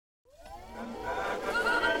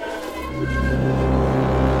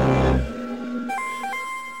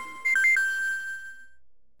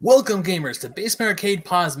Welcome, gamers, to Basement Arcade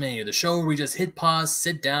Pause Menu, the show where we just hit pause,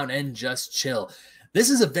 sit down, and just chill. This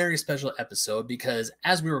is a very special episode because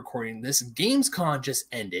as we're recording this, Gamescom just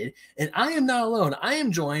ended, and I am not alone. I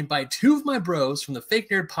am joined by two of my bros from the Fake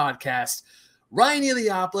Nerd Podcast, Ryan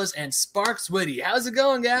Eliopoulos and Sparks Whitty. How's it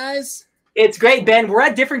going, guys? It's great, Ben. We're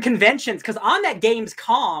at different conventions because I'm at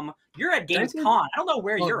Gamescom. You're at Gamescom. I don't know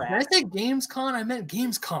where you're at. Did I say Gamescom? I meant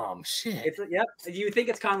Gamescom. Shit. Yep. You think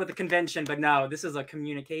it's con with the convention, but no, this is a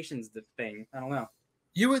communications thing. I don't know.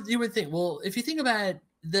 You would think. Well, if you think about it,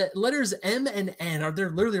 the letters M and N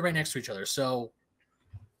they're literally right next to each other. So,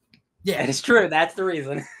 yeah, it's true. That's the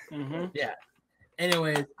reason. Yeah.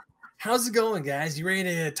 Anyway, how's it going, guys? You ready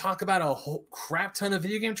to talk about a whole crap ton of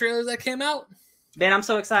video game trailers that came out? Ben, I'm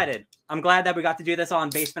so excited. I'm glad that we got to do this on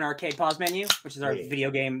Basement Arcade Pause Menu, which is our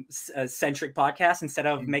video game centric podcast, instead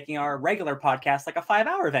of making our regular podcast like a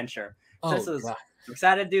 5-hour venture. I'm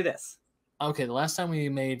excited to do this. Okay, the last time we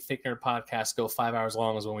made Fake Nerd Podcast go 5 hours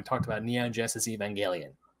long was when we talked about Neon Genesis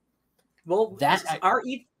Evangelion. Well, our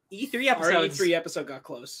E3 episode. Our E3 episode got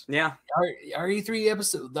close. Yeah. Our E3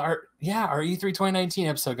 episode, our E3 2019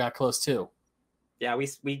 episode got close too. Yeah,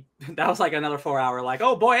 we that was like another 4-hour. Like,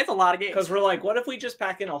 oh boy, it's a lot of games. Because we're like, what if we just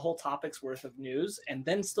pack in a whole topic's worth of news and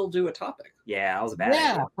then still do a topic? Yeah, that was a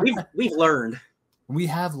bad idea. We've learned. We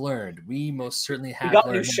have learned. We most certainly have. We got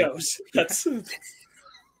learned. new shows. That's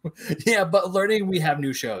yeah, but learning, we have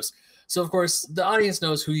new shows. So of course, the audience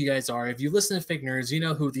knows who you guys are. If you listen to Fake Nerds, you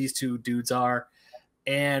know who these two dudes are.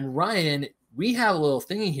 And Ryan, we have a little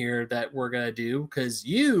thingy here that we're gonna do because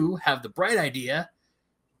you have the bright idea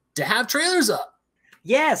to have trailers up.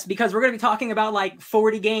 Yes, because we're going to be talking about like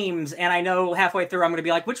 40 games, and I know halfway through I'm going to be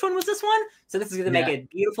like, which one was this one? So this is going to make it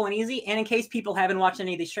beautiful and easy, and in case people haven't watched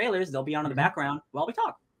any of these trailers, they'll be on in the background while we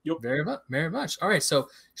talk. Yep. Very much. All right, so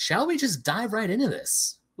shall we just dive right into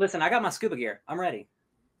this? Listen, I got my scuba gear. I'm ready.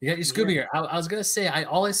 You got your scuba gear. I was going to say,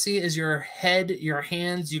 all I see is your head, your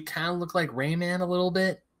hands. You kind of look like Rayman a little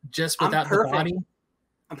bit, just without the body.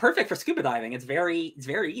 I'm perfect for scuba diving. It's very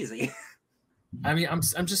easy. I mean, I'm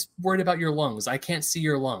just worried about your lungs. I can't see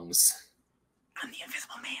your lungs. I'm the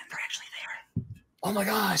invisible man. They're actually there. Oh my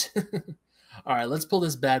god! All right, let's pull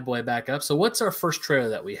this bad boy back up. So, what's our first trailer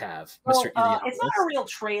that we have, well, Mr. Eliopoulos? It's not a real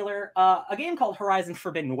trailer. A game called Horizon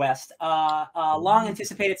Forbidden West. Long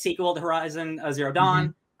anticipated sequel to Horizon Zero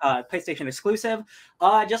Dawn. PlayStation exclusive.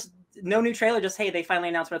 Just no new trailer. Just hey, they finally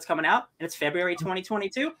announced when it's coming out, and it's February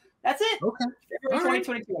 2022. That's it. Okay. February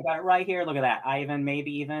 2022. I got it right here. Look at that.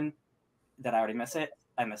 Did I already miss it?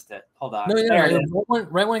 I missed it. Hold on. No,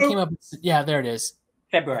 right when it came up. Yeah, there it is.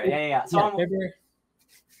 February. Yeah. So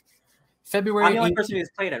February. I'm the only person who's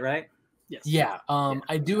played it, right? Yes. Yeah.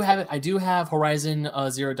 I do have it. I do have Horizon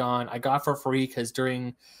Zero Dawn. I got for free because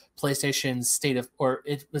during PlayStation's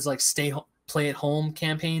it was like play at home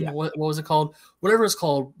campaign. Yeah. What was it called? Whatever it's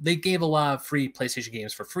called. They gave a lot of free PlayStation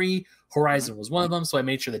games for free. Horizon was one of them, so I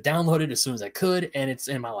made sure to download it as soon as I could, and it's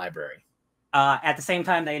in my library. At the same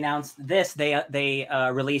time they announced this, they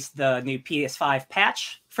released the new PS5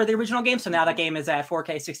 patch for the original game. So now that game is at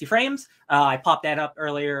 4K 60 frames. I popped that up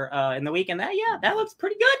earlier in the week, and that looks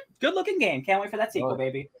pretty good. Good looking game. Can't wait for that sequel,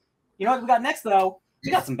 baby. You know what we got next though?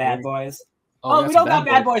 We got some Bad Boys. Oh, we don't got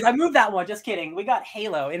Bad Boys. I moved that one. Just kidding. We got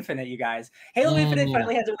Halo Infinite, you guys. Halo Infinite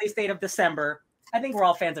finally has a release date of December. I think we're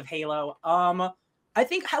all fans of Halo. I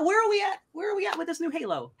think where are we at? Where are we at with this new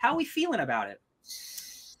Halo? How are we feeling about it?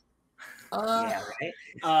 Yeah,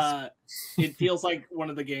 right. It feels like one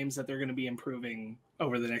of the games that they're going to be improving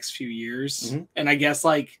over the next few years, and I guess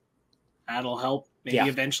like that'll help. Maybe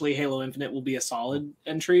eventually Halo Infinite will be a solid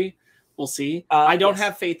entry. We'll see. I don't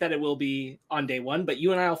have faith that it will be on day one, but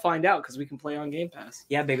you and I will find out because we can play on Game Pass.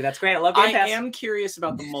 Yeah, baby, that's great. I love Game Pass. I am curious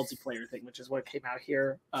about the multiplayer thing, which is what came out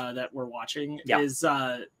here that we're watching. Yeah. Is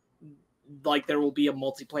like there will be a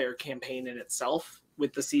multiplayer campaign in itself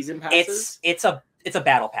with the season passes. It's a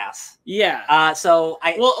battle pass. Yeah. So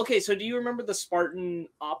do you remember the Spartan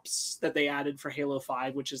Ops that they added for Halo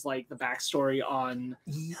 5, which is like the backstory on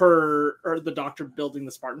her or the doctor building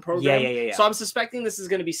the Spartan program? Yeah. So I'm suspecting this is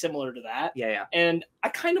going to be similar to that. Yeah. And I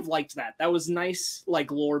kind of liked that. That was nice,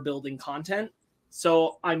 like lore building content.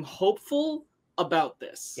 So I'm hopeful about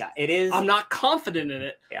this. Yeah, it is. I'm not confident in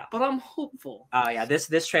it, but I'm hopeful.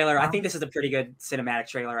 This trailer, I think this is a pretty good cinematic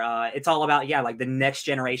trailer. It's all about like the next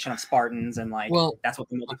generation of Spartans and that's what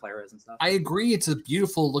the multiplayer is and stuff. I agree, it's a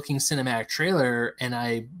beautiful looking cinematic trailer, and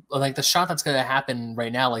I like the shot that's going to happen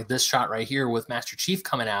right now, like this shot right here with Master Chief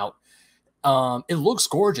coming out. It looks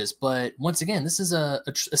gorgeous, but once again, this is a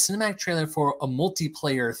cinematic trailer for a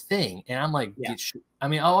multiplayer thing, and I'm like, I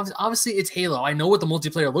mean, obviously it's Halo. I know what the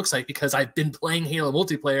multiplayer looks like because I've been playing Halo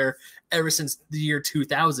multiplayer ever since the year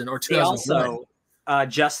 2000 or 2001. They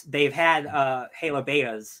also they've had Halo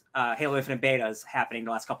betas, Halo Infinite betas happening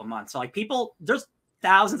the last couple of months. So like there's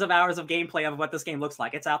thousands of hours of gameplay of what this game looks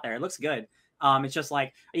like. It's out there. It looks good. It's just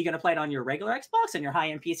like, are you going to play it on your regular Xbox and your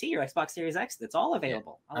high-end PC, your Xbox Series X? It's all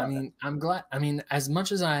available. I mean, I'm glad. I mean, as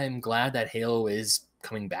much as I'm glad that Halo is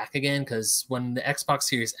coming back again, because when the Xbox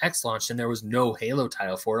Series X launched and there was no Halo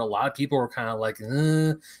title for it, a lot of people were kind of like,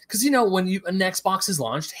 because when an Xbox is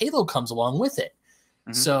launched, Halo comes along with it.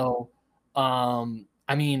 Mm-hmm. So,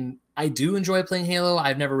 I mean, I do enjoy playing Halo.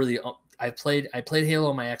 I've never really. I played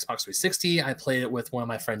Halo on my Xbox 360. I played it with one of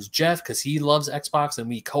my friends, Jeff, because he loves Xbox, and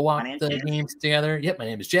we co-op the games together. Yep, my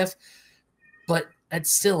name is Jeff. But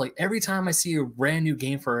it's still like every time I see a brand new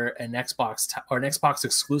game for an Xbox or an Xbox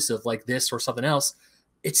exclusive like this or something else,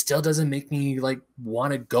 it still doesn't make me like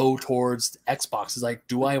want to go towards Xbox. It's like,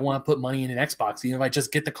 do I want to put money in an Xbox? Even if I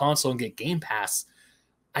just get the console and get Game Pass,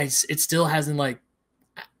 it still hasn't like.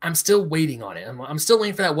 I'm still waiting on it. I'm still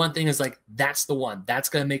waiting for that one thing. Is like, that's the one that's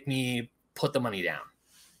going to make me put the money down.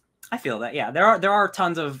 I feel that. Yeah, there are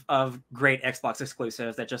tons of great Xbox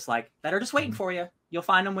exclusives that are just waiting for you. You'll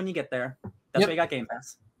find them when you get there. That's why you got Game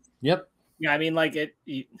Pass. Yep. Yeah, I mean, like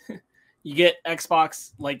you get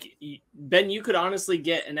Xbox. Like Ben, you could honestly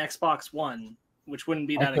get an Xbox One, which wouldn't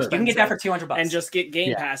be that expensive. You can get that for $200 and just get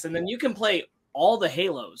Game Pass, and then you can play all the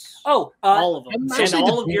Halos. Oh, all of them, and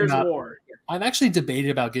all of Gears of War. I've actually debated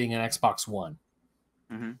about getting an Xbox One,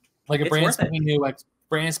 like a brand spanking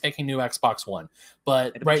new Xbox One.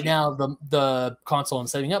 But right now, the console I'm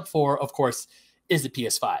setting up for, of course, is the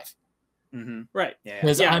PS5. Right?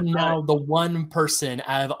 Because I'm now the one person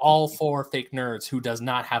out of all 4 fake nerds who does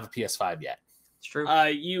not have a PS5 yet. It's true.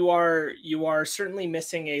 You are certainly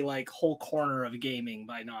missing a like whole corner of gaming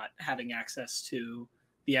by not having access to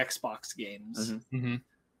the Xbox games.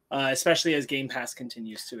 Especially as Game Pass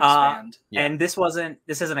continues to expand. And this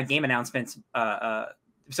isn't a game announcement,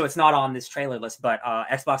 so it's not on this trailer list, but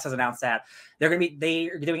Xbox has announced that they're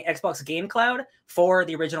doing Xbox Game Cloud for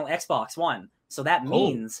the original Xbox One. So that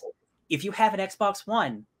means if you have an Xbox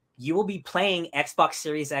One, you will be playing Xbox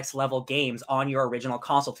Series X level games on your original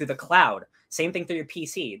console through the cloud. Same thing through your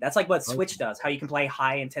PC. That's like what Switch does, how you can play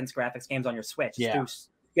high intense graphics games on your Switch. You have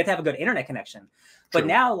to have a good internet connection. But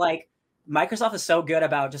now, like, Microsoft is so good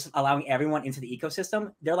about just allowing everyone into the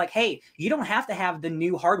ecosystem. They're like, hey, you don't have to have the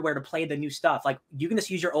new hardware to play the new stuff. Like, you can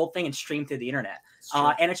just use your old thing and stream through the internet.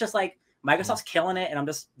 And it's just like Microsoft's killing it, and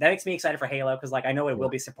that makes me excited for Halo because like I know it will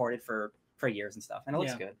be supported for years and stuff, and it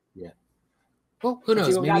looks good. Yeah. Well, who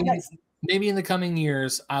knows? Maybe in the coming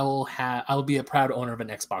years, I'll be a proud owner of an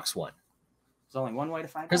Xbox One. There's only one way to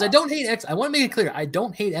find out. Because I don't hate I want to make it clear, I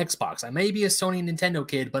don't hate Xbox. I may be a Sony Nintendo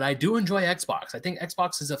kid, but I do enjoy Xbox. I think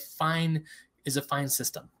Xbox is a fine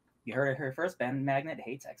system. You heard it here first. Ben Magnet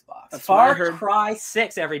hates Xbox. Far Cry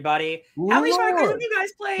 6, everybody. How many Far Cry have you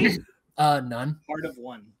guys played? None. Part of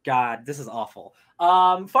one. God, this is awful.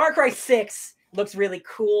 Far Cry 6 looks really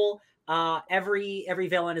cool. Every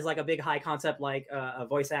villain is like a big high concept, like a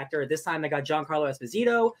voice actor. This time they got Giancarlo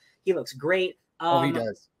Esposito. He looks great. He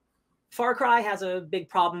does. Far Cry has a big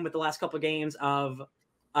problem with the last couple of games of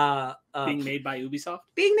being made by Ubisoft.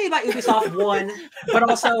 Being made by Ubisoft, one, but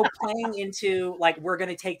also playing into like we're going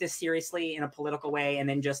to take this seriously in a political way, and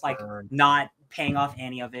then just like not paying off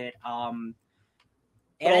any of it.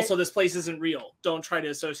 But also, this place isn't real. Don't try to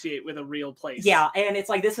associate with a real place. Yeah, and it's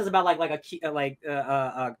like this is about a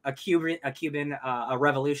Cuban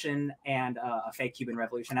revolution and a fake Cuban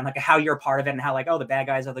revolution, and like how you're a part of it, and how like the bad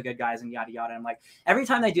guys are the good guys, and yada yada. And like every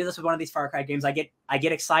time they do this with one of these Far Cry games, I get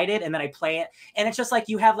excited, and then I play it, and it's just like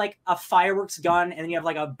you have like a fireworks gun, and then you have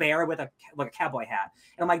like a bear with a cowboy hat,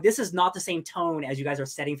 and I'm like, this is not the same tone as you guys are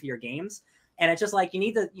setting for your games, and it's just like you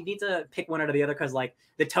need to pick one or the other because like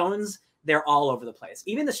the tones. They're all over the place.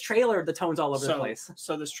 Even this trailer, the tone's all over the place.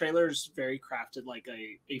 So this trailer is very crafted like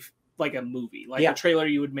a movie, like a trailer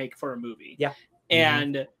you would make for a movie. Yeah.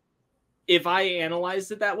 And if I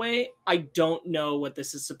analyzed it that way, I don't know what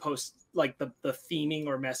this is supposed like the theming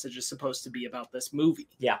or message is supposed to be about this movie.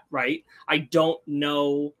 Yeah. Right. I don't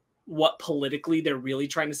know what politically they're really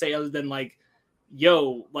trying to say other than like,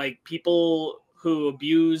 yo, like people who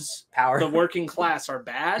abuse power, the working class are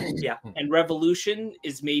bad. Yeah. And revolution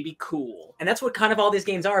is maybe cool. And that's what kind of all these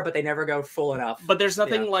games are, but they never go full enough. But there's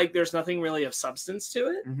nothing there's nothing really of substance to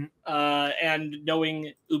it. And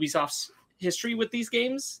knowing Ubisoft's history with these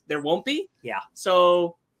games, there won't be. Yeah.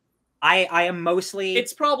 So I am mostly.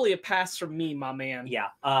 It's probably a pass from me, my man. Yeah.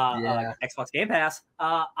 Yeah. Xbox Game Pass.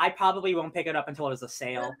 I probably won't pick it up until there's a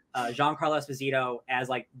sale. Giancarlo Esposito as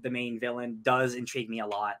like the main villain does intrigue me a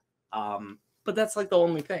lot. But that's like the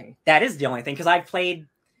only thing. That is the only thing because I've played.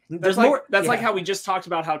 There's more. That's like how we just talked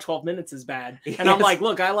about how 12 minutes is bad, and I'm like,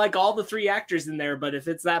 look, I like all the 3 actors in there, but if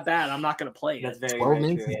it's that bad, I'm not going to play it. That's very 12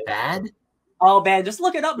 minutes true, is bad. Oh man, just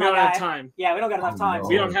look it up. We don't have time. Yeah, we don't got enough time. No.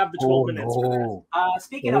 We don't have the 12 minutes. No.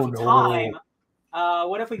 Speaking of time,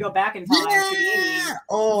 what if we go back in time to the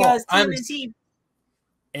 80s? Because TMNT.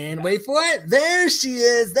 And wait for it. There she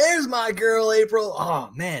is. There's my girl, April. Oh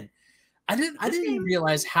man. I didn't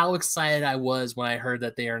realize how excited I was when I heard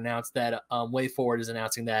that they announced that WayForward is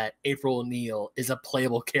announcing that April O'Neil is a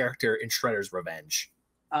playable character in Shredder's Revenge.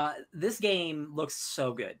 This game looks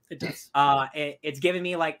so good. It does. It's giving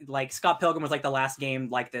me like Scott Pilgrim was like the last game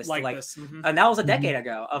like this. Mm-hmm. And that was a decade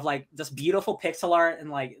ago of like just beautiful pixel art and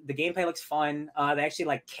like the gameplay looks fun. They actually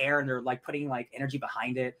like care and they're like putting like energy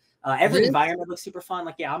behind it. Every environment looks super fun.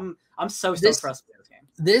 Like yeah, I'm so stoked for us to play this game.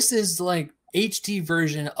 This is like HD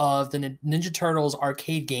version of the Ninja Turtles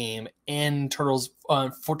arcade game and Turtles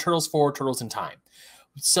for Turtles 4, Turtles in Time.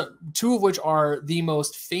 So 2 of which are the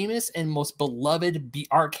most famous and most beloved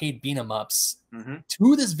arcade beat 'em ups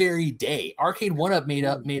to this very day. Arcade 1-Up made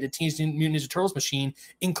a Teenage Mutant Ninja Turtles machine,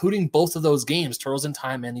 including both of those games, Turtles in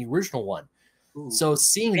Time and the original one. Ooh. So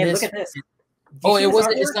seeing this, look at this.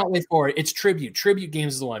 It's not WayForward. It's Tribute. Tribute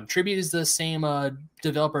Games is the one. Tribute is the same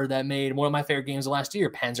developer that made one of my favorite games of last year,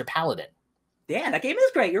 Panzer Paladin. Yeah, that game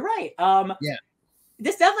is great. You're right. Yeah.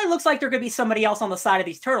 This definitely looks like there could be somebody else on the side of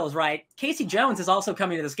these turtles, right? Casey Jones is also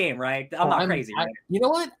coming to this game, right? I'm not crazy, right? You know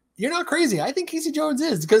what? You're not crazy. I think Casey Jones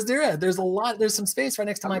is because there's some space right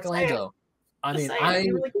next to Michelangelo.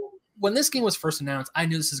 When this game was first announced, I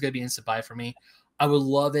knew this was going to be instant buy for me. I would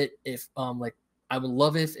love it if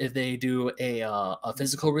if they do a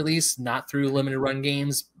physical release, not through limited run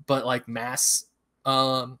games, but like mass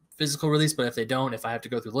physical release. But if they don't, if I have to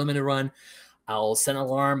go through limited run, I'll set an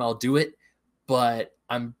alarm. I'll do it. But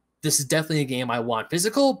this is definitely a game I want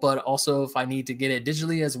physical, but also if I need to get it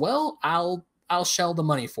digitally as well, I'll shell the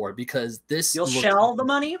money for it because this. You'll shell the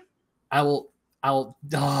money? I will.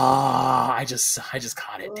 I just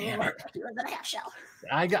caught it. Damn it! Turtles and a half shell.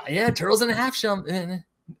 Turtles and a half shell. This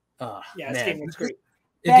game looks great.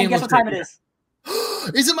 Ben, guess what time it is?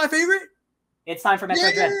 Is it my favorite? It's time for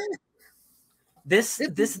Metroid Dread. That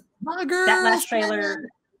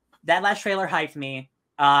last trailer hyped me.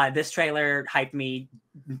 This trailer hyped me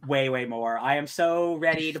way, way more. I am so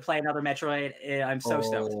ready to play another Metroid. I'm so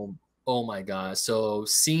stoked. Oh my god! So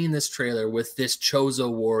seeing this trailer with this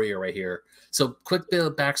Chozo warrior right here. So quick bit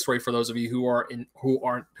of backstory for those of you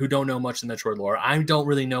who don't know much of Metroid lore. I don't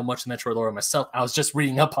really know much of Metroid lore myself. I was just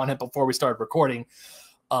reading up on it before we started recording.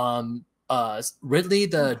 Ridley,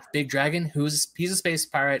 the big dragon, he's a space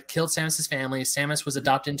pirate, killed Samus's family. Samus was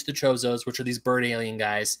adopted into the Chozos, which are these bird alien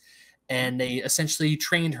guys, and they essentially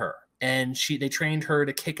trained her. And they trained her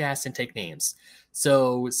to kick ass and take names.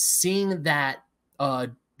 So seeing that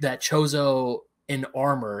Chozo in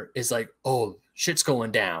armor is like, oh, shit's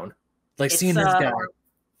going down. Like seeing this guy,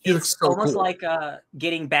 he looks so almost cool. like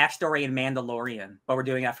getting backstory in Mandalorian, but we're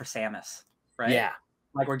doing that for Samus, right? Yeah,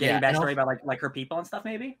 like we're getting backstory about like her people and stuff,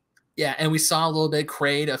 maybe. Yeah, and we saw a little bit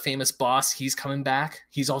Kraid, a famous boss. He's coming back.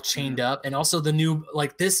 He's all chained up, and also the new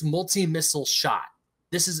this multi-missile shot.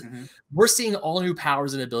 This is we're seeing all new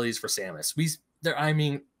powers and abilities for Samus.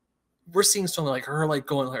 We're seeing something like her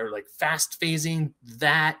going fast phasing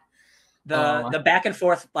that. The back and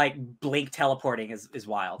forth blink teleporting is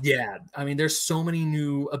wild. Yeah, there's so many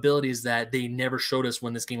new abilities that they never showed us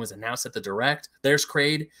when this game was announced at the Direct. There's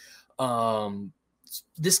Kraid.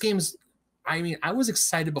 This game's. I was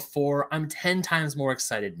excited before. I'm 10 times more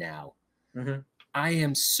excited now. I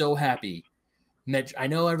am so happy. I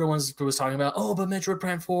know everyone was talking about, but Metroid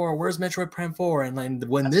Prime 4, where's Metroid Prime 4? And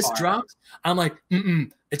when this dropped, I'm like,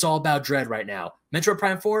 it's all about Dread right now. Metroid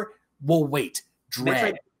Prime 4, we'll wait.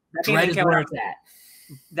 Dread. Dread is where it's at.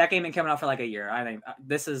 That game ain't coming out for like a year. I think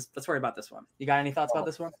let's worry about this one. You got any thoughts about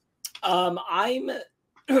this one?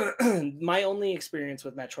 My only experience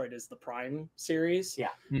with Metroid is the Prime series. Yeah.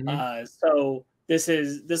 So this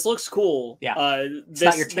looks cool. Yeah.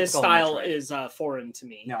 This style Metroid is foreign to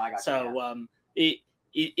me. No, I got so you.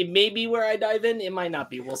 It may be where I dive in. It might not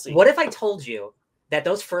be. We'll see. What if I told you that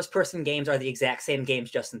those first-person games are the exact same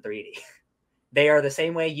games, just in 3D? They are the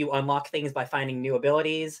same way you unlock things by finding new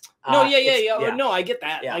abilities. No, yeah. No, I get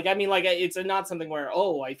that. Yeah. It's not something where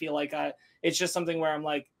I feel like it's just something where I'm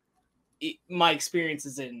like, my experience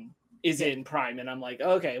is in Prime, and I'm like,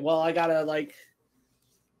 okay, well, I gotta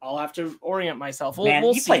I'll have to orient myself. Man,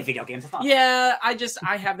 we'll you see. play video games. Yeah,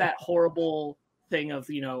 I have that horrible thing of,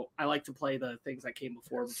 I like to play the things that came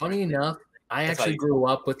before. Funny enough, I actually grew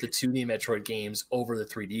up with the 2D Metroid games over the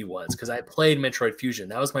 3D ones because I played Metroid Fusion.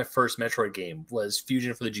 That was my first Metroid game, was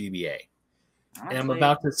Fusion for the GBA. And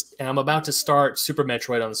I'm about to start Super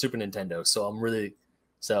Metroid on the Super Nintendo.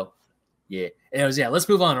 Yeah. Anyways, let's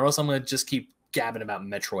move on, or else I'm gonna just keep gabbing about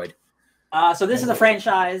Metroid. So this is a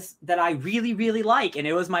franchise that I really, really like, and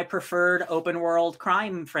it was my preferred open world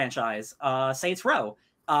crime franchise, Saints Row.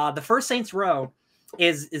 The first Saints Row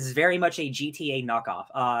is very much a GTA knockoff.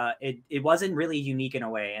 It wasn't really unique in a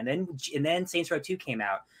way, and then Saints Row 2 came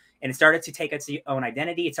out, and it started to take its own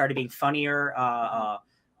identity. It started being funnier, a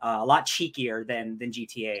lot cheekier than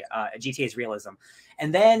GTA. GTA's realism,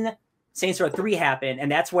 and then Saints Row 3 happened, and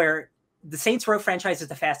that's where the Saints Row franchise is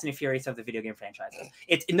the Fast and the Furious of the video game franchises.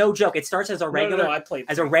 It's no joke. It starts as a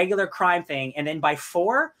regular crime thing, and then by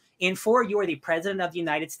 4, in 4, you are the president of the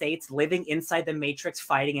United States living inside the Matrix,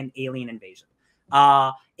 fighting an alien invasion.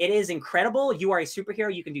 It is incredible. You are a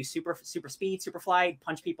superhero. You can do super speed, super flight,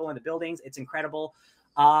 punch people in the buildings. It's incredible.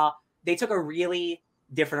 They took a really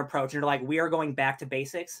different approach, and they're like, we are going back to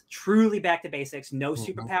basics, truly back to basics. No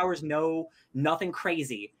superpowers, nothing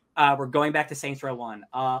crazy. We're going back to Saints Row 1.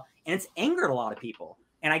 And it's angered a lot of people.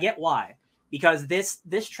 And I get why. Because this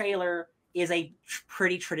trailer is a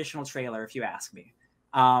pretty traditional trailer, if you ask me.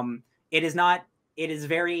 It is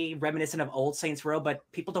very reminiscent of old Saints Row, but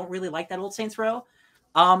people don't really like that old Saints Row.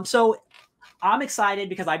 So I'm excited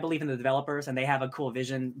because I believe in the developers and they have a cool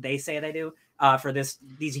vision. They say they do for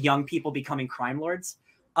these young people becoming crime lords.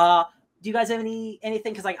 Do you guys have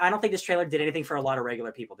anything? Because I don't think this trailer did anything for a lot of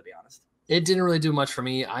regular people, to be honest. It didn't really do much for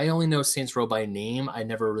me. I only know Saints Row by name. I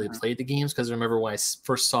never really played the games because I remember when I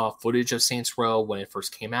first saw footage of Saints Row when it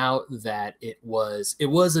first came out that it was a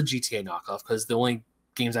GTA knockoff because the only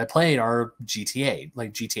games I played are GTA,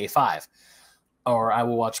 like GTA 5. Or I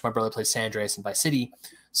will watch my brother play San Andreas and Vice City.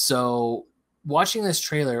 So watching this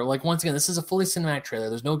trailer, like once again, this is a fully cinematic trailer.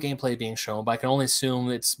 There's no gameplay being shown, but I can only assume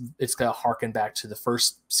it's gonna harken back to the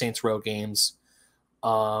first Saints Row games.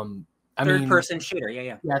 Third-person shooter,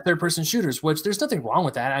 yeah, third-person shooters. Which there's nothing wrong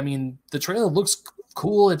with that. I mean, the trailer looks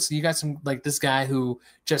cool. You got some like this guy who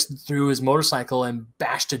just threw his motorcycle and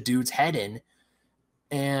bashed a dude's head in,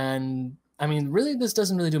 and I mean, really, this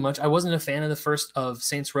doesn't really do much. I wasn't a fan of the first of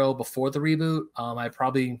Saints Row before the reboot. I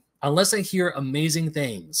probably, unless I hear amazing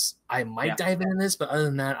things, I might dive into this. But other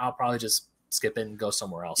than that, I'll probably just skip it and go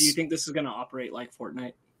somewhere else. Do you think this is going to operate like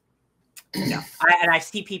Fortnite? Yeah, I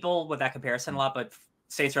see people with that comparison a lot, but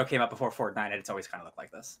Saints Row came out before Fortnite, and it's always kind of looked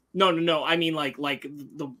like this. No. I mean, like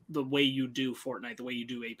the way you do Fortnite, the way you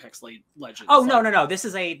do Apex Legends. Oh no. This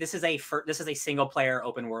is a single player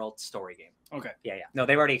open world story game. Okay. Yeah. No,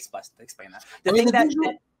 they've already explained that.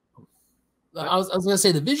 I was going to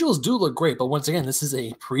say the visuals do look great, but once again, this is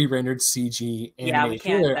a pre-rendered CG animated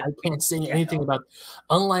trailer. I can't say anything about.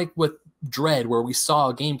 Unlike with Dread, where we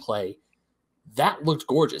saw gameplay, that looked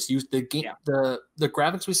gorgeous. The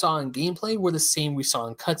graphics we saw in gameplay were the same we saw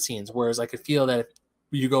in cutscenes. Whereas I could feel that if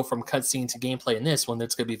you go from cutscene to gameplay in this one,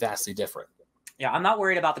 that's going to be vastly different. Yeah, I'm not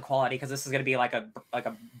worried about the quality because this is going to be like a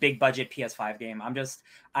big budget PS5 game.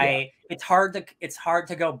 It's hard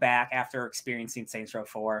to go back after experiencing Saints Row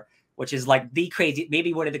 4, which is like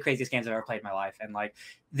maybe one of the craziest games I've ever played in my life. And like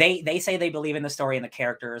they say they believe in the story and the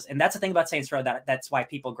characters, and that's the thing about Saints Row that's why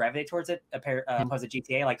people gravitate towards it opposed to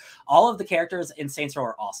GTA. Like all of the characters in Saints Row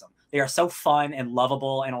are awesome. They are so fun and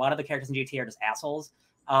lovable, and a lot of the characters in GTA are just assholes.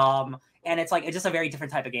 And it's just a very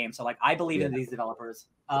different type of game. So like I believe in these developers.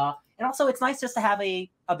 And also it's nice just to have a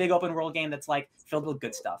big open world game that's like filled with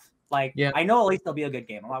good stuff. Like I know at least there'll be a good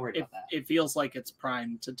game. I'm not worried about that. It feels like it's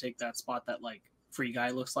primed to take that spot that like Free Guy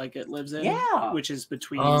looks like it lives in. Yeah. Which is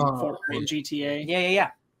between Fortnite and GTA.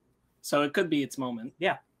 Yeah. So it could be its moment.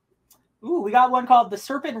 Yeah. Ooh, we got one called The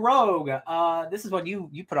Serpent Rogue. This is what you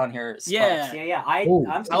put on here. Sparks. Yeah.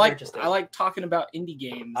 I'm super interested. I like talking about indie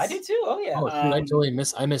games. I do too. Oh yeah.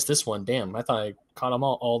 I missed this one. Damn, I thought I caught them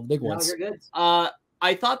all the big ones. No, you're good.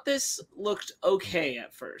 I thought this looked okay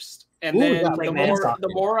at first, and then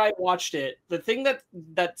the more I watched it, the thing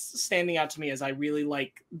that's standing out to me is I really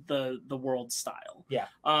like the world style. Yeah.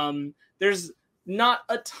 There's not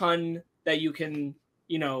a ton that you can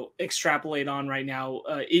extrapolate on right now.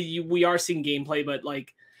 We are seeing gameplay, but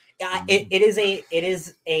like it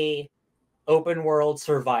is a open world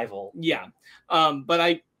survival. Yeah.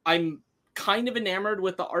 But I'm kind of enamored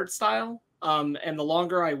with the art style. And the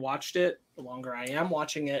longer I watched it, the longer I am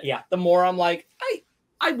watching it, the more I'm like,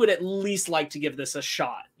 I would at least like to give this a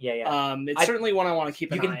shot. Yeah. It's certainly one I want to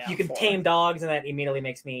keep an eye out for. You can tame dogs, and that immediately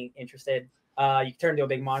makes me interested. You can turn into a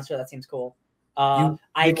big monster. That seems cool. I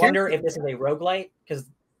wonder if this is a roguelite, because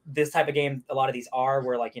this type of game, a lot of these are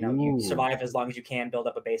where like, you survive as long as you can, build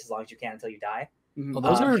up a base as long as you can until you die. Oh,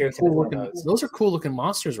 those are cool looking. Those are cool looking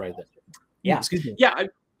monsters right there. Yeah, excuse me. Yeah,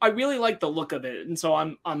 I really like the look of it, and so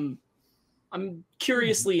I'm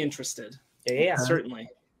curiously interested. Yeah, certainly.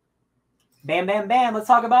 Bam, bam, bam. Let's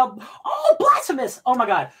talk about Blasphemous. Oh my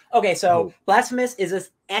god. Okay, so Blasphemous is this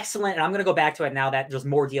excellent, and I'm gonna go back to it now that there's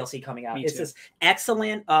more DLC coming out. It's this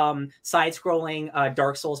excellent side-scrolling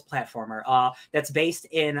Dark Souls platformer that's based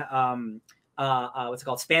in what's it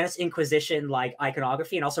called, Spanish Inquisition like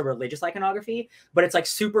iconography and also religious iconography, but it's like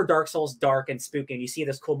super Dark Souls dark and spooky, and you see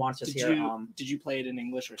this cool monsters here. Did you play it in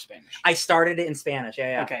English or Spanish? I started it in Spanish.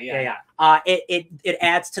 Okay, it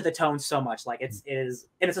adds to the tone so much. Like it's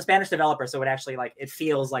a Spanish developer, so it actually like it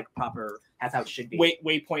feels like proper. That's how it should be.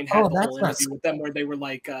 Waypoint had the whole interview with them where they were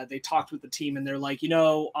like, they talked with the team and they're like,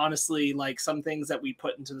 honestly, like some things that we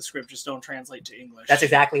put into the script just don't translate to English. That's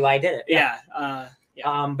exactly why I did it. Yeah.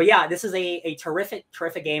 But yeah, this is a terrific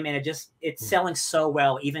game, and it's selling so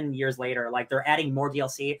well even years later. Like they're adding more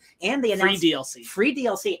DLC, and they announced free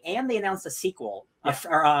DLC, and they announced a sequel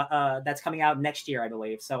that's coming out next year, I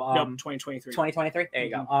believe. So 2023. 2023. There you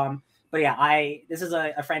go. But yeah, this is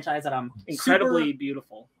a franchise that I'm incredibly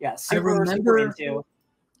beautiful. Yeah, super into.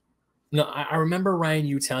 No, I remember, Ryan,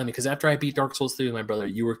 you telling me, because after I beat Dark Souls 3 with my brother,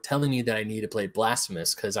 you were telling me that I need to play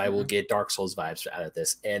Blasphemous because I will get Dark Souls vibes out of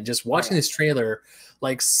this. And just watching this trailer,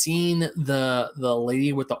 like seeing the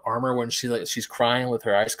lady with the armor when she's crying with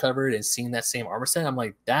her eyes covered and seeing that same armor set, I'm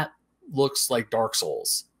like, that looks like Dark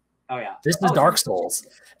Souls. Oh yeah, this is Dark Souls.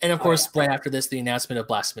 And of course, right after this, the announcement of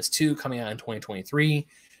Blasphemous 2 coming out in 2023,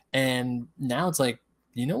 and now it's like,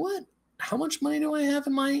 you know what? How much money do I have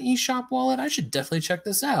in my eShop wallet? I should definitely check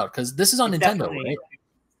this out because this is on Nintendo, right?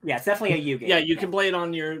 Yeah, it's definitely a U game. Yeah, you can play it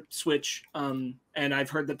on your Switch, and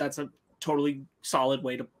I've heard that that's a totally solid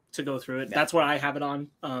way to go through it. Yeah. That's what I have it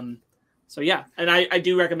on. So yeah, and I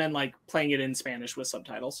do recommend like playing it in Spanish with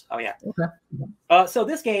subtitles. Oh yeah. Okay. So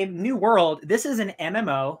this game, New World, this is an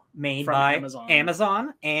MMO made by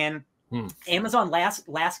Amazon and. Amazon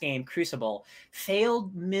last game, Crucible,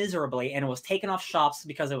 failed miserably and was taken off shops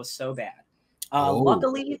because it was so bad.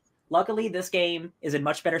 Luckily, this game is in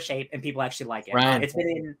much better shape and people actually like it. Right. It's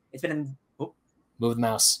been in. Move the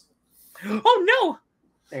mouse. Oh no!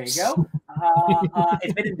 There you go.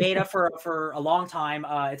 It's been in beta for a long time.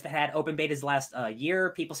 It's had open betas last year.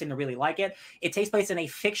 People seem to really like it. It takes place in a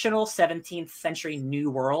fictional 17th century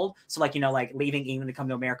New World. So like leaving England to come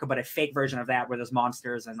to America, but a fake version of that where there's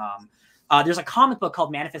monsters and there's a comic book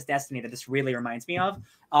called Manifest Destiny that this really reminds me of,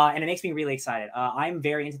 and it makes me really excited. I'm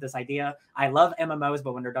very into this idea. I love MMOs,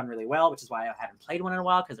 but when they're done really well, which is why I haven't played one in a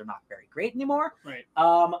while because they're not very great anymore. Right.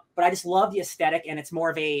 But I just love the aesthetic, and it's more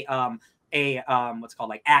of a what's called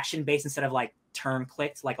like action based instead of like turn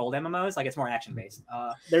clicked like old MMOs. Like it's more action based.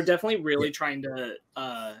 They're definitely really trying to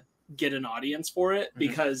get an audience for it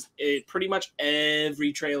because it pretty much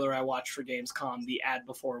every trailer I watched for Gamescom, the ad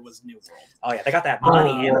before was New World. Oh yeah, they got that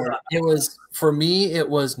money. It was, for me, it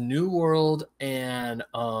was New World and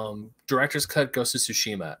Director's Cut Ghost of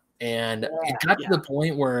Tsushima. And it got to the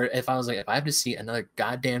point where if I have to see another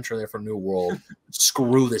goddamn trailer for New World,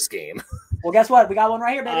 screw this game. Well, guess what? We got one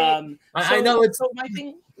right here, baby. I know it's so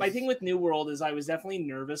my thing with New World is I was definitely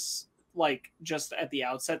nervous, like just at the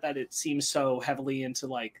outset, that it seems so heavily into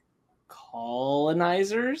like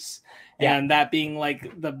colonizers and that being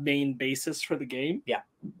like the main basis for the game. Yeah.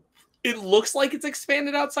 It looks like it's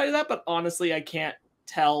expanded outside of that, but honestly, I can't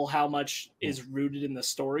tell how much is rooted in the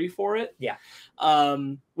story for it. Yeah.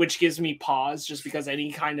 Which gives me pause just because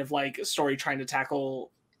any kind of like story trying to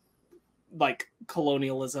tackle like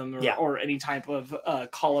colonialism or any type of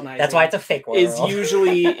colonizing. That's why it's a fake world.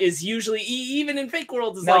 Is usually even in fake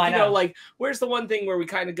worlds is like where's the one thing where we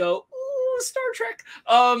kind of go, ooh, Star Trek.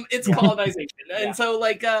 It's colonization. And so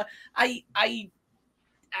like I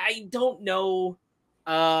don't know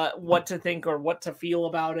what to think or what to feel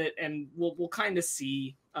about it, and we'll kind of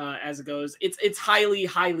see as it goes. It's highly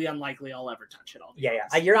unlikely I'll ever touch it all. Yeah.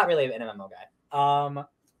 You're not really an MMO guy.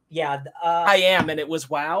 I am, and it was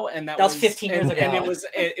WoW, and that was 15 years ago. And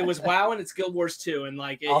it was WoW, and it's Guild Wars 2, and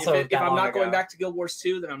like if I'm not going back to Guild Wars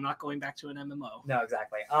 2, then I'm not going back to an MMO. No,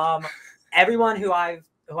 exactly. Everyone who I've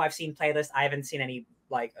seen play this, I haven't seen any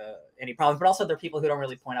any problems, but also there are people who don't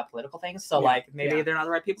really point out political things, so like maybe they're not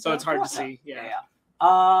the right people. So it's hard to see.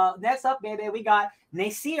 Next up, baby, we got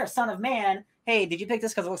Nasir, Son of Man. Hey, did you pick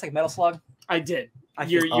this because it looks like Metal Slug? I did.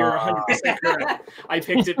 You're 100% correct. I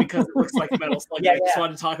picked it because it looks like Metal Slug. I just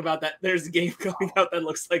wanted to talk about that. There's a game coming out that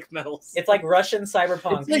looks like Metal Slug. It's like Russian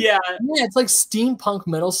cyberpunk. It's like steampunk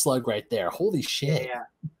Metal Slug right there. Holy shit.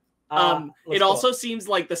 It also seems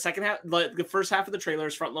like the second half, like the first half of the trailer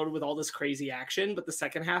is front loaded with all this crazy action, but the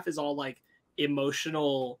second half is all like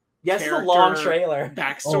emotional. Yes, it's a long trailer.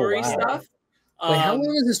 Backstory stuff. Wait, how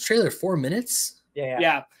long is this trailer? 4 minutes?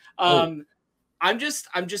 Yeah.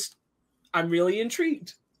 I'm really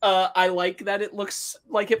intrigued. I like that it looks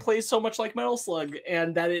like it plays so much like Metal Slug,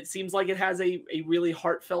 and that it seems like it has a really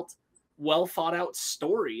heartfelt, well thought out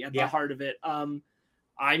story at the heart of it. I'm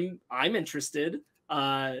interested.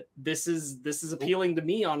 This is appealing to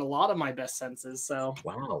me on a lot of my best senses. So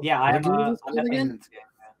I'm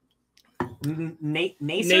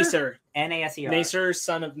Nacer, Nacer, Nacer,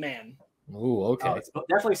 son of man. Ooh, okay.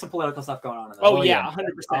 Definitely some political stuff going on.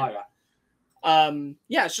 100%.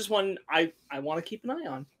 It's just one I want to keep an eye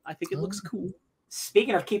on. I think it looks cool.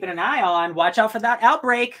 Speaking of keeping an eye on, watch out for that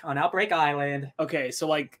outbreak on Outbreak Island. Okay, so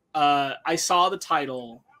I saw the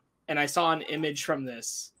title and I saw an image from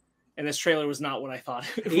this, and this trailer was not what I thought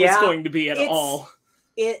it was going to be at all.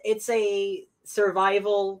 It's a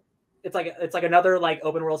survival. It's like another like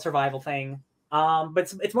open world survival thing.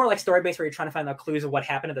 But it's more like story based where you're trying to find the clues of what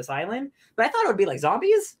happened to this island. But I thought it would be like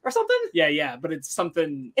zombies or something. Yeah, but it's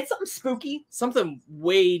something spooky, something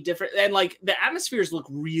way different, and like the atmospheres look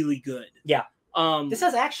really good. Yeah. This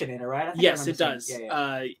has action in it, right? Yes, it does.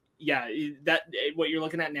 That what you're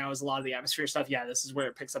looking at now is a lot of the atmosphere stuff. Yeah, this is where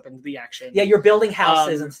it picks up into the action. Yeah, you're building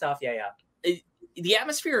houses and stuff. The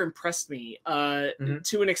atmosphere impressed me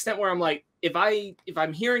to an extent where I'm like, if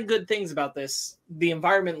I'm hearing good things about this, the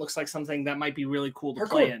environment looks like something that might be really cool to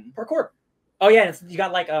play in. Parkour. Oh yeah, you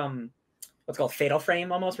got like what's called Fatal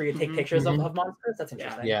Frame almost, where you take pictures of monsters. That's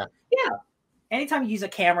interesting. Yeah. Anytime you use a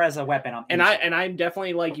camera as a weapon, I'm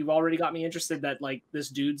definitely like, you've already got me interested that like this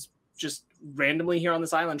dude's just randomly here on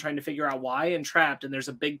this island trying to figure out why and trapped, and there's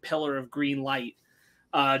a big pillar of green light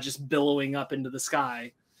just billowing up into the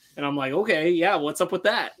sky. And I'm like, okay, yeah, what's up with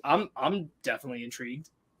that? I'm definitely intrigued.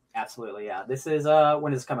 Absolutely, yeah. This is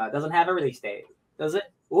when does it come out? It doesn't have a release date, does it?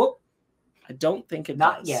 Whoop. I don't think it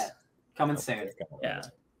Not does. yet. Coming soon. Yeah.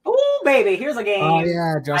 Oh baby, here's a game. Oh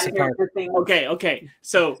yeah, Jurassic Park. Okay.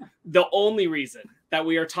 So the only reason that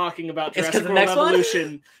we are talking about Jurassic World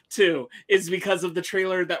Evolution 2 is because of the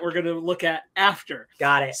trailer that we're going to look at after.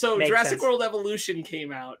 Got it. So Jurassic World Evolution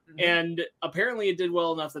came out, and apparently it did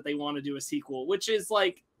well enough that they want to do a sequel, which is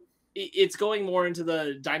like, it's going more into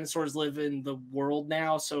the dinosaurs live in the world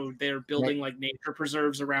now, so they're building like nature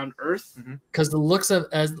preserves around Earth. Because the looks of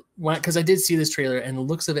because I did see this trailer, and the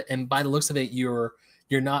looks of it, and by the looks of it, you're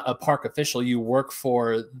not a park official. You work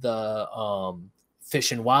for the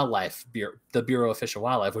Fish and Wildlife Bureau, the Bureau of Fish and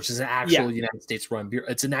Wildlife, which is an actual United States run bureau.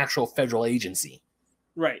 It's an actual federal agency.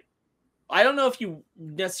 Right. I don't know if you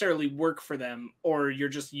necessarily work for them or you're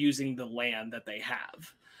just using the land that they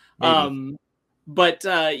have. Maybe. But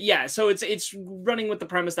so it's running with the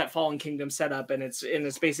premise that Fallen Kingdom set up, and it's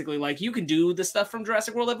basically like you can do the stuff from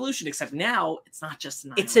Jurassic World Evolution, except now it's not just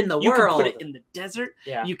an island. It's in the world. You can put it in the desert.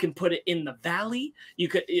 Yeah. You can put it in the valley. You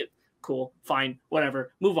could. Cool, fine,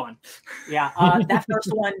 whatever. Move on. Yeah, that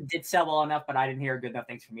first one did sell well enough, but I didn't hear good enough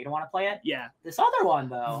things for me to want to play it. Yeah. This other one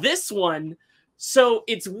though. This one, so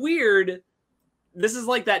it's weird. This is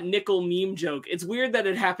like that nickel meme joke. It's weird that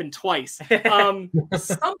it happened twice.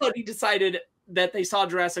 Somebody decided that they saw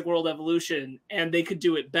Jurassic World Evolution and they could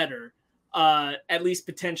do it better, at least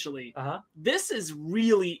potentially. This is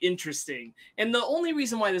really interesting. And the only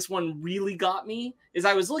reason why this one really got me is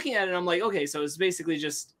I was looking at it and I'm like, okay, so it's basically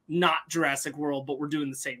just not Jurassic World, but we're doing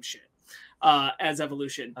the same shit as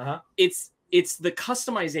Evolution. It's the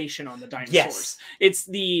customization on the dinosaurs. Yes. It's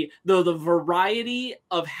the variety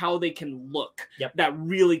of how they can look that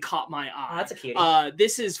really caught my eye. Oh, that's a cutie.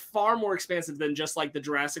 This is far more expansive than just like the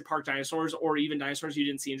Jurassic Park dinosaurs, or even dinosaurs you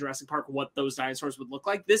didn't see in Jurassic Park, what those dinosaurs would look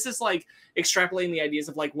like. This is like extrapolating the ideas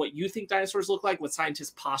of like what you think dinosaurs look like, what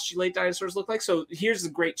scientists postulate dinosaurs look like. So here's a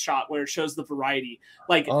great shot where it shows the variety.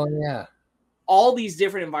 Like, oh yeah, all these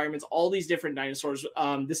different environments, all these different dinosaurs.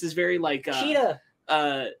 This is very like cheetah.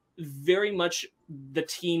 Very much the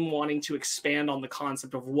team wanting to expand on the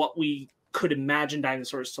concept of what we could imagine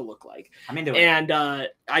dinosaurs to look like. I'm into it. And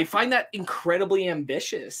I find that incredibly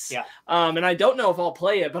ambitious. Yeah. And I don't know if I'll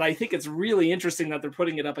play it, but I think it's really interesting that they're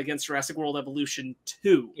putting it up against Jurassic World Evolution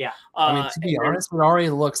 2. Yeah. I mean, to be honest, it already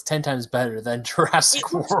looks 10 times better than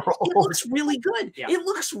Jurassic World. It looks really good. Yeah. It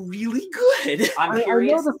looks really good. I'm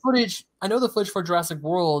curious. I know the footage for Jurassic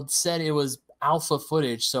World said it was alpha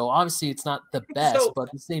footage, so obviously it's not the best, but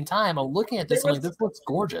at the same time I'm looking at this, I'm like, this looks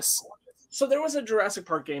gorgeous. So there was a Jurassic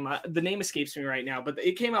Park game. The name escapes me right now, but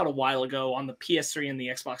it came out a while ago on the PS3 and the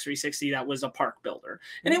Xbox 360. That was a park builder,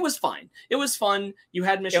 and it was fine. It was fun. You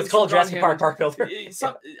had missions. It was called Jurassic Park Builder.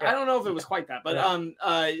 I don't know if it was quite that, but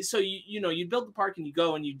so you build the park and you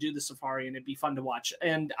go and you do the safari, and it'd be fun to watch.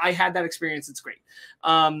 And I had that experience. It's great.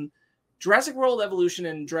 Jurassic World Evolution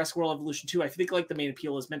and Jurassic World Evolution 2, I think like the main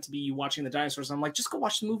appeal is meant to be you watching the dinosaurs. I'm like, just go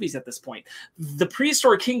watch the movies at this point. The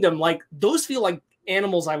Prehistoric Kingdom, like those feel like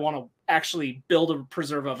animals I want to actually build a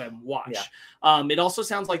preserve of and watch. It also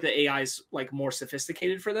sounds like the AI is like more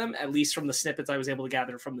sophisticated for them, at least from the snippets I was able to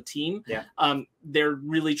gather from the team. They're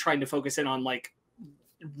really trying to focus in on like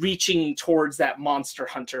reaching towards that Monster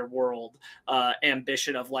Hunter world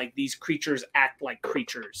ambition of like these creatures act like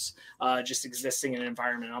creatures, just existing in an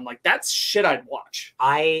environment. I'm like, that's shit I'd watch.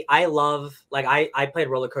 I love, like, I played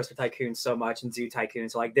Roller Coaster Tycoon so much and Zoo Tycoon,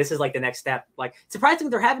 so like this is like the next step. Like,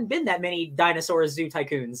 surprisingly, there haven't been that many dinosaur Zoo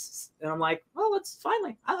Tycoons, and I'm like, well, let's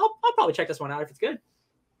finally, I'll probably check this one out if it's good.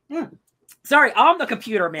 Sorry, I'm the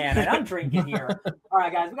computer man and I'm drinking here. All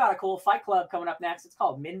right, guys, we got a cool Fight Club coming up next. It's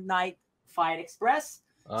called Midnight Fight Express.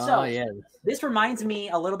 So yeah, this reminds me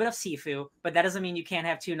a little bit of Sifu, but that doesn't mean you can't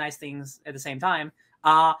have two nice things at the same time.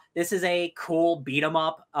 This is a cool beat 'em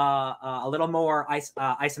up, a little more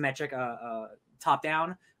isometric, top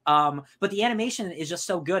down. But the animation is just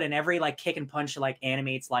so good, and every like kick and punch like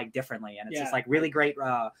animates like differently, and it's just like really great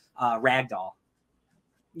ragdoll.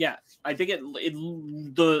 Yeah, I think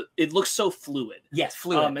it looks so fluid. Yes,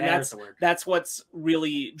 fluid. And that's what's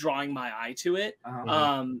really drawing my eye to it.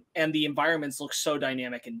 And the environments look so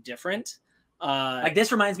dynamic and different. Like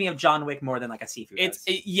this reminds me of John Wick more than like a Sifu.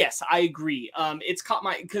 Yes, I agree. It's caught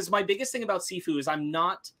because my biggest thing about Sifu is I'm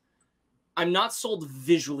not sold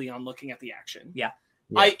visually on looking at the action. Yeah.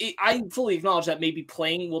 I fully acknowledge that maybe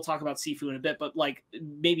playing. We'll talk about Sifu in a bit, but like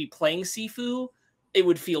maybe playing Sifu, it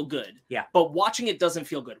would feel good. Yeah. But watching it doesn't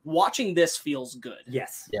feel good. Watching this feels good.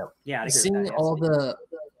 Yes. Yeah. Seeing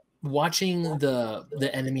watching the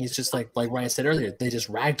enemies, just like Ryan said earlier, they just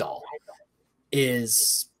ragdoll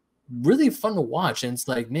is really fun to watch. And it's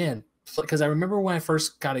like, man, because I remember when I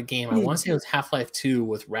first got a game, I want to say it was Half-Life 2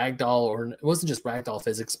 with ragdoll, or it wasn't just ragdoll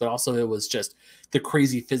physics, but also it was just the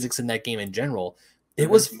crazy physics in that game in general. It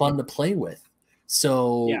was fun to play with.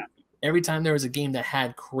 So every time there was a game that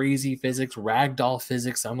had crazy physics, ragdoll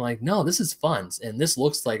physics, I'm like, no, this is fun. And this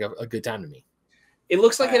looks like a good time to me. It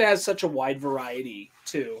looks like it has such a wide variety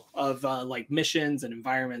too of like missions and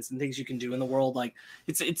environments and things you can do in the world. Like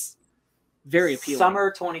it's very appealing. Summer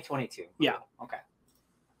 2022. Yeah. Okay.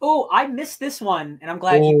 Oh, I missed this one, and I'm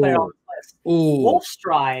glad you put it on the list.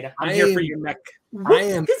 Wolfstride. I'm here for your mech. I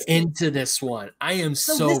am into this one. I am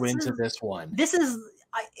so into this one. This is.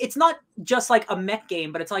 It's not just like a mech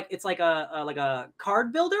game, but it's like a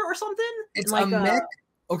card builder or something. It's like a mech.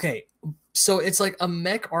 Okay, so it's like a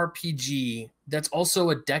mech RPG that's also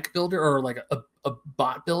a deck builder or like a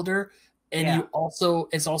bot builder, and it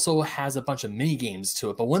also has a bunch of mini games to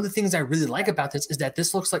it. But one of the things I really like about this is that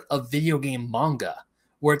this looks like a video game manga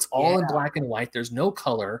where it's all in black and white. There's no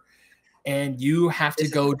color, and you have to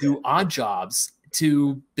go do odd jobs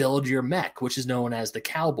to build your mech, which is known as the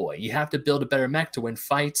cowboy. You have to build a better mech to win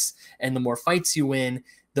fights, and the more fights you win,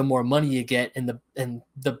 the more money you get, and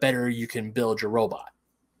the better you can build your robot.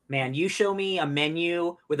 Man, you show me a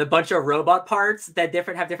menu with a bunch of robot parts that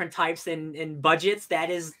have different types and budgets. That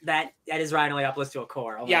is Rhinopolis to a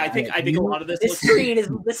core. Oh I think a lot of this screen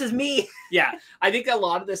this is me. Yeah, I think a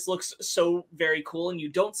lot of this looks so very cool, and you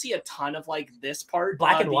don't see a ton of like this part,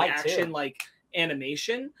 black and white action, too. like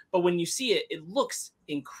animation, but when you see it, it looks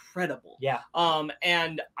incredible. Yeah.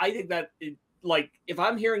 And I think that like if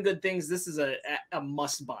I'm hearing good things, this is a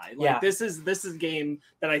must buy. Like this is a game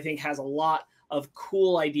that I think has a lot of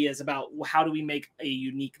cool ideas about how do we make a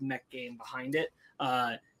unique mech game behind it.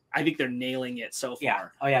 I think they're nailing it so far. Yeah.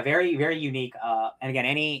 Oh yeah, very very unique. And again,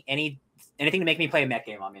 anything to make me play a mech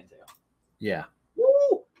game, I'm into. Yeah.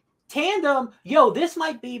 Woo! Tandem, yo, this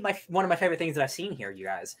might be one of my favorite things that I've seen here, you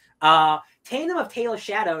guys. Tandem of Tale of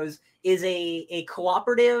Shadows is a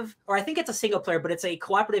cooperative, or I think it's a single player, but it's a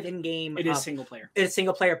cooperative in-game. It is single player. It's a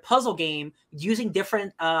single player puzzle game using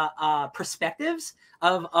different perspectives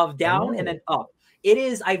of down and then up. It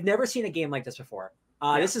is. I've never seen a game like this before.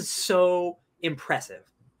 This is so impressive.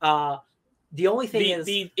 The only thing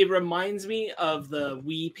it reminds me of the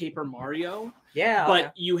Wii Paper Mario Yeah,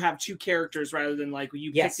 but you have two characters rather than like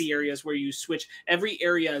you Yes. pick the areas where you switch. Every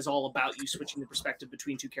area is all about you switching the perspective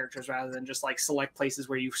between two characters rather than just like select places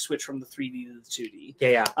where you switch from the 3D to the 2D.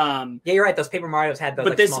 Yeah. Yeah, you're right. Those Paper Marios had those.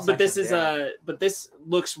 But like, this, small but this sections, is but this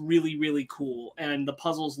looks really, really cool, and the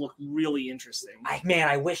puzzles look really interesting.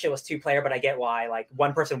 I wish it was 2-player, but I get why. Like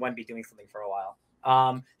one person wouldn't be doing something for a while.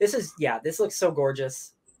 This looks so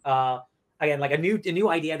gorgeous. Again, like a new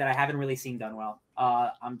idea that I haven't really seen done well.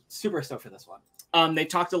 I'm super stoked for this one. They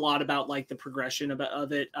talked a lot about like the progression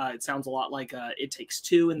of it. It sounds a lot like It Takes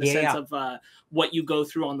Two in the sense of what you go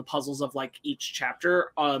through on the puzzles of like each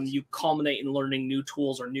chapter. You culminate in learning new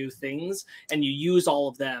tools or new things, and you use all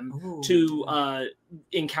of them to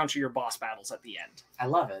encounter your boss battles at the end. I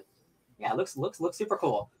love it. Yeah, it looks super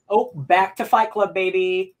cool. Oh, back to Fight Club,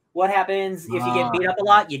 baby. What happens if you get beat up a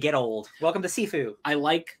lot? You get old. Welcome to Sifu. I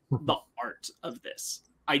like the art of this.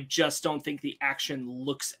 I just don't think the action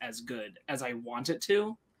looks as good as I want it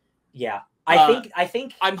to. Yeah. I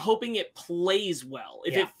think I'm hoping it plays well.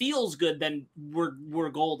 If it feels good, then we're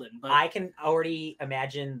golden. But I can already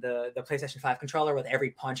imagine the PlayStation 5 controller with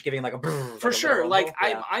every punch giving like a for sure. Like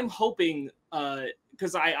I'm hoping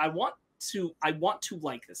because I want to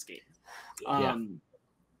like this game.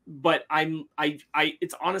 But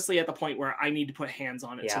it's honestly at the point where I need to put hands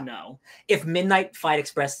on it to know. If Midnight Fight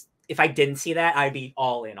Express, if I didn't see that, I'd be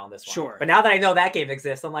all in on this one. Sure. But now that I know that game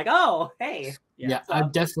exists, I'm like, oh, hey. Yeah,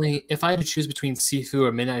 I'm definitely, if I had to choose between Sifu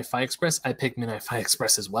or Midnight Fight Express, I'd pick Midnight Fight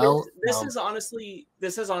Express as well. This has honestly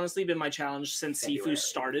been my challenge since Sifu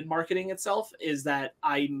started marketing itself, is that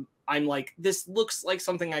I'm like, this looks like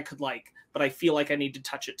something I could like, but I feel like I need to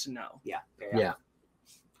touch it to know. Yeah.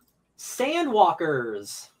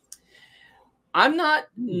 Sandwalkers. I'm not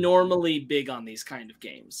normally big on these kind of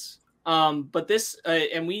games. But this,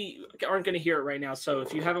 and we aren't going to hear it right now. So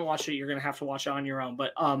if you haven't watched it, you're going to have to watch it on your own.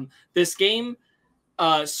 But this game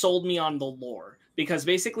sold me on the lore, because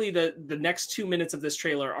basically the next 2 minutes of this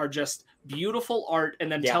trailer are just beautiful art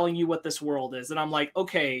and then telling you what this world is. And I'm like,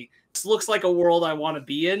 okay, this looks like a world I want to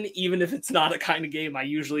be in, even if it's not a kind of game I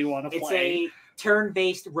usually want to play. It's a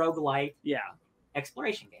turn-based roguelite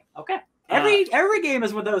exploration game. Okay. Every game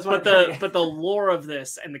is with those. But the lore of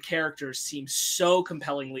this and the characters seem so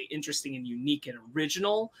compellingly interesting and unique and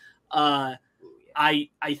original. I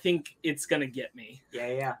think it's gonna get me.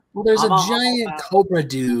 Yeah. Well, there's a giant cobra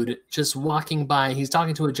dude just walking by. He's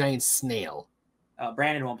talking to a giant snail.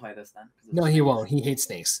 Brandon won't play this then. No, he won't. He hates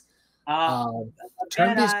snakes.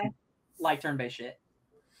 Turn-based. I like turn-based shit.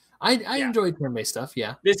 I enjoy turn-based stuff.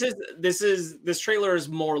 Yeah. This trailer is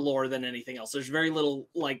more lore than anything else. There's very little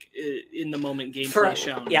like in the moment gameplay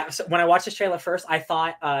shown. Yeah. So when I watched this trailer first, I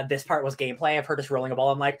thought this part was gameplay. I've heard us rolling a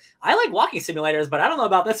ball. I'm like, I like walking simulators, but I don't know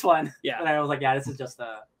about this one. Yeah. And I was like, this is just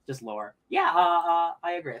lore. Yeah.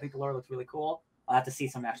 I agree. I think the lore looks really cool. I'll have to see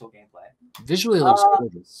some actual gameplay. Visually, it looks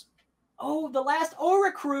gorgeous. Oh, the last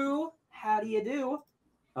Aura Crew. How do you do?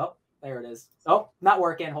 Oh, there it is. Oh, not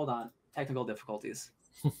working. Hold on. Technical difficulties.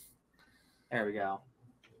 There we go.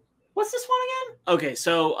 What's this one again? Okay,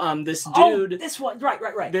 so this dude. This one,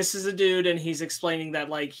 right. This is a dude, and he's explaining that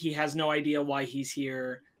like he has no idea why he's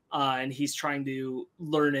here, and he's trying to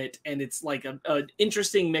learn it, and it's like an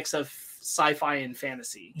interesting mix of sci-fi and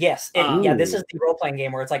fantasy. Yes, this is the role-playing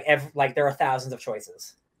game where it's like there are thousands of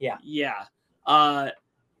choices. Yeah.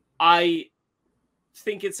 I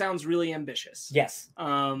think it sounds really ambitious. Yes.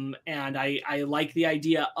 And I like the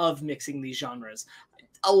idea of mixing these genres.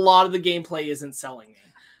 A lot of the gameplay isn't selling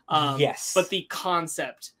me. Yes. But the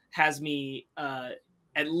concept has me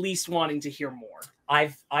at least wanting to hear more.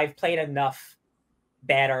 I've played enough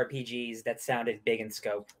bad RPGs that sounded big in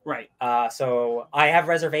scope. Right. So I have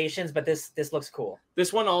reservations, but this looks cool.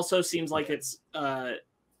 This one also seems like it's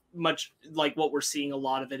much like what we're seeing. A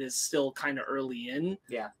lot of it is still kind of early in.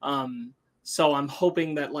 Yeah. So I'm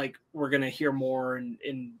hoping that like we're gonna hear more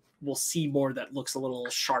and we'll see more that looks a little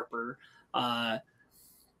sharper.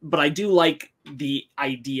 But I do like the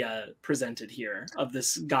idea presented here of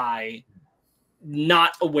this guy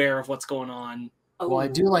not aware of what's going on. Well, I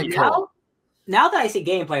do like now that I see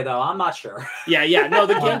gameplay though, I'm not sure. Yeah. No,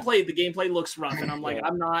 the gameplay looks rough, and I'm like,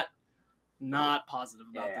 I'm not positive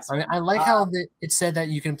about this. I mean, I like how it said that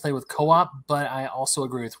you can play with co-op, but I also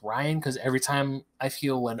agree with Ryan, because every time I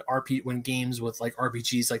feel when games with like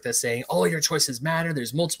RPGs like this saying, "Oh, your choices matter.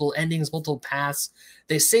 There's multiple endings, multiple paths,"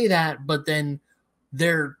 they say that, but then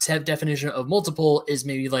their definition of multiple is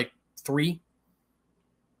maybe like 3.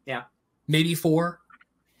 Yeah. Maybe 4.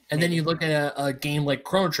 And then you look at a game like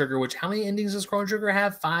Chrono Trigger, which how many endings does Chrono Trigger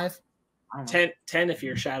have? 5? 10 if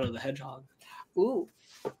you're Shadow the Hedgehog. Ooh.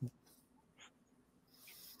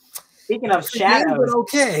 Speaking of shadows.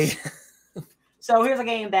 Okay. So here's a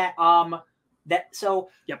game that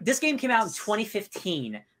this game came out in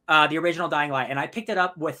 2015. The original Dying Light, and I picked it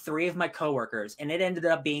up with 3 of my coworkers, and it ended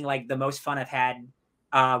up being like the most fun I've had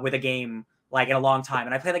with a game like in a long time.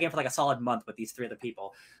 And I played the game for like a solid month with these 3 other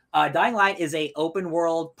people. Dying Light is a open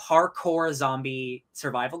world parkour zombie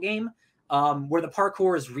survival game where the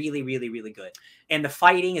parkour is really, really, really good, and the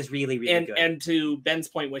fighting is really, really good. And to Ben's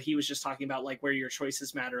point, what he was just talking about, like where your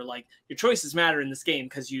choices matter, like your choices matter in this game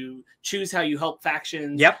because you choose how you help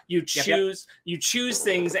factions. Yep. You choose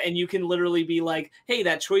things, and you can literally be like, hey,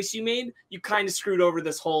 that choice you made, you kind of screwed over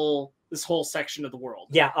this whole section of the world.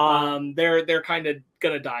 Yeah. They're kind of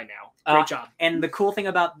gonna die now. Great job. And the cool thing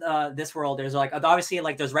about this world, there's like obviously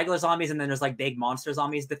like there's regular zombies, and then there's like big monster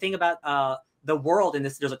zombies. The thing about the world in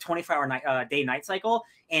this, there's a 24-hour day-night cycle,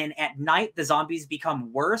 and at night the zombies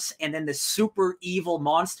become worse, and then the super evil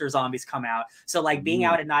monster zombies come out. So like being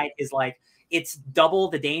out at night is like it's double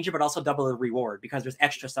the danger, but also double the reward because there's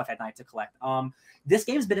extra stuff at night to collect. This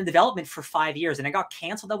game's been in development for 5 years, and it got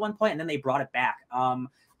canceled at one point, and then they brought it back.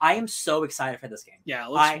 I am so excited for this game. Yeah,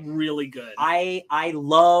 it looks really good. I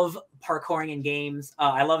love parkouring in games.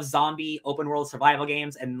 I love zombie open world survival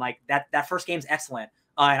games, and like that first game's excellent.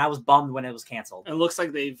 And I was bummed when it was canceled. It looks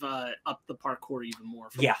like they've upped the parkour even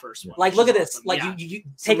more from the first one. Like, look at this. Like, you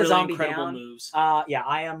take a zombie down. Moves. Yeah,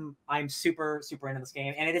 I'm super into this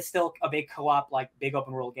game, and it is still a big co-op, like big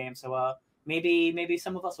open world game. So maybe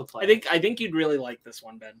some of us will play. I think you'd really like this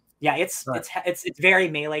one, Ben. Yeah, it's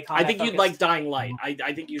very melee combat. I think you'd like Dying Light.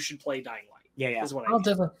 I think you should play Dying Light. Yeah. Is what I'll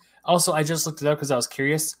definitely. Also, I just looked it up because I was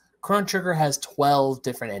curious. Chrono Trigger has 12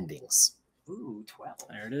 different endings. Ooh, 12.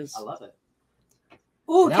 There it is. I love it.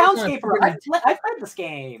 Ooh, Townscaper. I've played this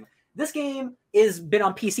game. This game has been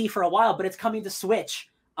on PC for a while, but it's coming to Switch.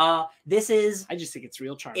 I just think it's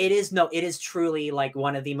real charming. It is truly like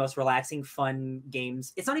one of the most relaxing, fun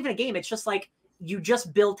games. It's not even a game. It's just like you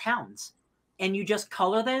just build towns and you just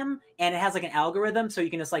color them, and it has like an algorithm, so you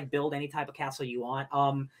can just like build any type of castle you want.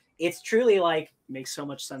 It's truly like makes so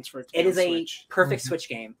much sense for it. It is a perfect Switch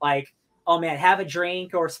game. Like, oh man, have a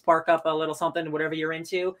drink or spark up a little something, whatever you're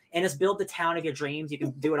into, and just build the town of your dreams. You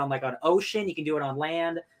can do it on like an ocean. You can do it on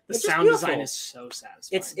land. The sound design is so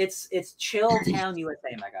satisfying. It's chill town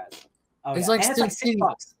USA, my guys. Oh, it's yeah. like SimCity.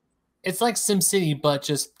 It's like SimCity, but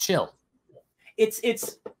just chill. It's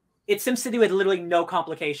SimCity with literally no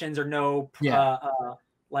complications or no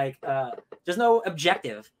there's no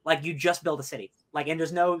objective. Like you just build a city. Like and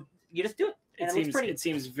there's no you just do it. It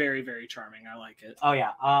seems very, very charming. I like it. Oh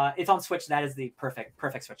yeah. It's on Switch. That is the perfect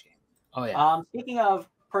Switch game. Oh yeah. Speaking of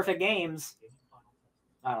perfect games,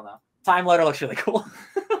 I don't know. Time Loader looks really cool.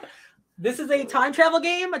 This is a time travel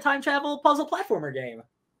game, a time travel puzzle platformer game.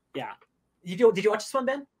 Yeah. Did you watch this one,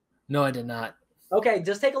 Ben? No, I did not. Okay,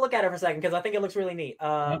 just take a look at it for a second because I think it looks really neat.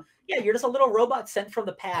 Yeah, you're just a little robot sent from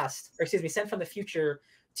the past, or excuse me, sent from the future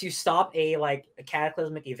to stop a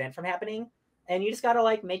cataclysmic event from happening, and you just gotta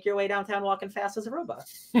like make your way downtown walking fast as a robot.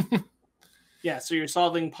 Yeah, so you're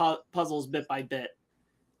solving puzzles bit by bit,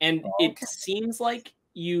 and it seems like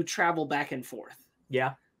you travel back and forth.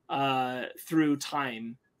 Yeah. Through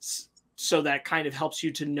time, so that kind of helps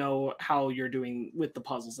you to know how you're doing with the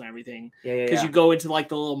puzzles and everything. Yeah. Because you go into like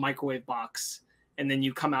the little microwave box, and then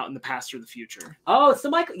you come out in the past or the future. Oh, it's the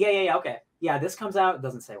micro. Yeah. Okay. Yeah, this comes out. It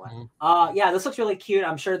doesn't say when. Yeah, this looks really cute.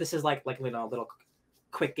 I'm sure this is like a little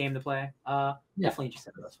quick game to play. Definitely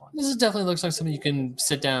interested in this one. This definitely looks like something you can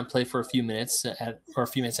sit down and play for a few minutes at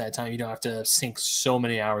a time. You don't have to sink so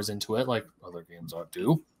many hours into it like other games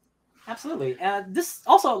do. Absolutely. This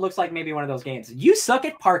also looks like maybe one of those games. You suck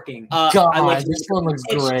at parking. God, this one looks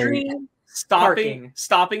great.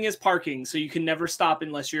 Stopping is parking, so you can never stop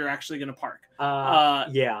unless you're actually going to park.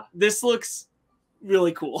 Yeah. This looks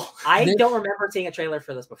really cool. I don't remember seeing a trailer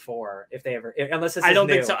for this before, unless this is I don't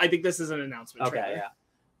new. think so. I think this is an announcement trailer. Okay,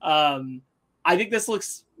 yeah. I think this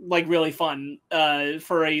looks like really fun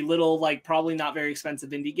for a little, like, probably not very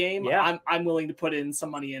expensive indie game. Yeah. I'm willing to put in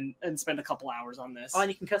some money and spend a couple hours on this. Oh, and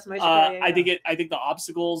you can customize it. I think the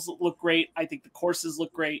obstacles look great. I think the courses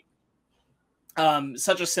look great.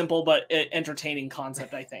 Such a simple but entertaining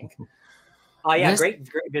concept, I think. Oh yeah, great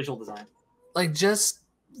visual design. Like, just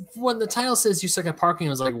when the title says you suck at parking, I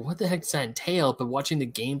was like, what the heck does that entail? But watching the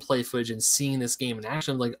gameplay footage and seeing this game in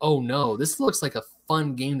action, I'm like, oh no, this looks like a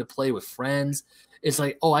fun game to play with friends. It's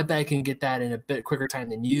like, oh, I bet I can get that in a bit quicker time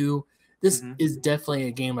than you. This is definitely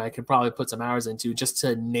a game I could probably put some hours into just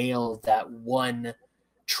to nail that one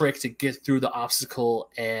trick to get through the obstacle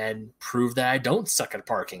and prove that I don't suck at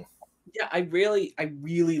parking. Yeah, I really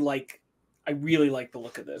like the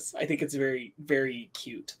look of this. I think it's very, very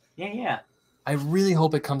cute. Yeah. I really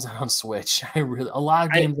hope it comes out on Switch. A lot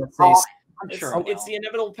of games that say It's the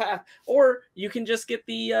inevitable path. Or you can just get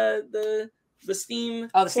the Steam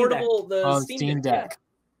portable, the Steam Deck.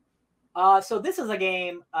 So this is a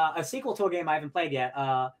game, a sequel to a game I haven't played yet.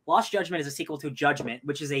 Lost Judgment is a sequel to Judgment,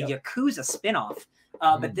 which is a Yakuza spin-off.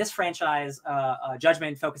 But this franchise,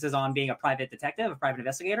 Judgment, focuses on being a private detective, a private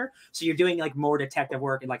investigator. So you're doing like more detective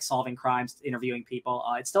work and like solving crimes, interviewing people.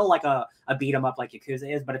 It's still like a beat 'em up like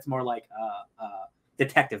Yakuza is, but it's more like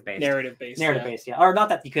detective based, narrative based, yeah. Or not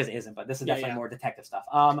that Yakuza isn't, but this is definitely more detective stuff.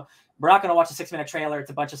 We're not gonna watch a 6-minute trailer. It's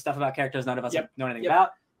a bunch of stuff about characters none of us know anything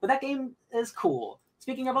about. But that game is cool.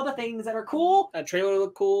 Speaking of other things that are cool, that trailer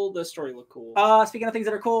looked cool. The story looked cool. Speaking of things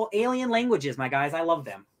that are cool, alien languages, my guys, I love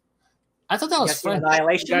them. I thought that was fun.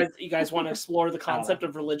 Annihilation. You guys want to explore the concept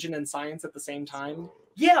of religion and science at the same time?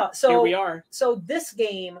 Yeah. So here we are. So this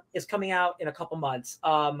game is coming out in a couple months.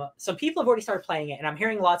 Some people have already started playing it, and I'm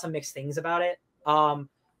hearing lots of mixed things about it. I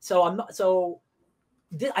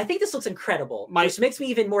think this looks incredible. Which makes me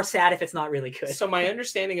even more sad if it's not really good. So my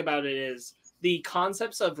understanding about it is the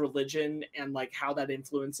concepts of religion and like how that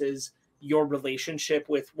influences your relationship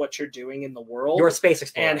with what you're doing in the world, your space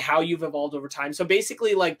explorer, and how you've evolved over time. So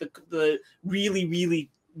basically, like the really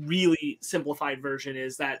simplified version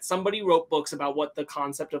is that somebody wrote books about what the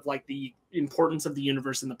concept of like the importance of the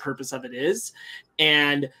universe and the purpose of it is,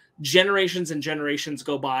 and generations and generations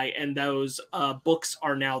go by, and those books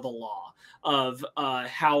are now the law of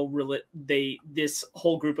how this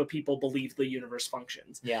whole group of people believe the universe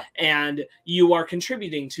functions. Yeah. And you are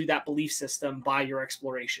contributing to that belief system by your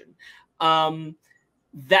exploration.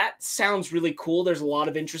 That sounds really cool. There's a lot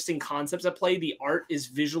of interesting concepts at play. The art is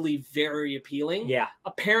visually very appealing. Yeah.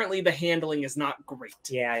 Apparently the handling is not great.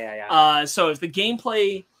 Yeah. So if the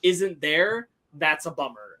gameplay isn't there, that's a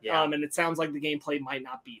bummer. Yeah. And it sounds like the gameplay might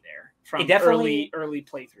not be there from early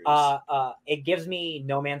playthroughs. It gives me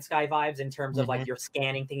No Man's Sky vibes in terms of like you're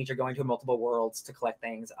scanning things, you're going to multiple worlds to collect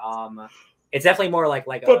things. It's definitely more like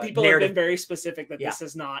but people have been very specific that this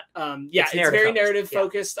is not it's very narrative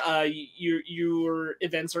focused. Your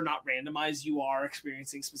events are not randomized. You are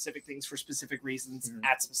experiencing specific things for specific reasons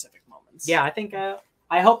at specific moments. Yeah, I think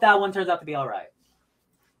I hope that one turns out to be all right.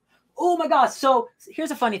 Oh my gosh, so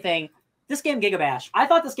here's a funny thing. This game, Gigabash, I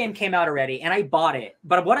thought this game came out already, and I bought it.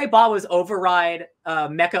 But what I bought was Override,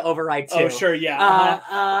 Mecha Override 2. Oh, sure,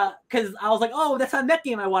 yeah. Because I was like, oh, that's a mech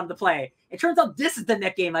game I wanted to play. It turns out this is the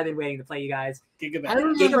mech game I've been waiting to play, you guys.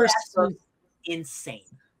 Gigabash was insane.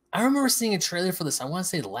 I remember seeing a trailer for this, I want to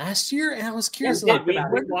say last year, and I was curious. We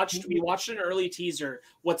watched an early teaser.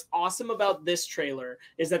 What's awesome about this trailer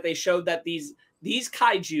is that they showed that these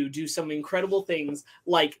kaiju do some incredible things,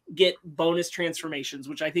 like get bonus transformations,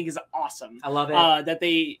 which I think is awesome. I love it. That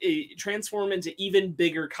they transform into even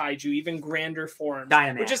bigger kaiju, even grander forms,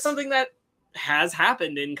 which is something that has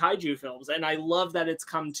happened in kaiju films. And I love that it's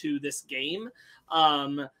come to this game.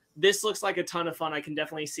 This looks like a ton of fun. I can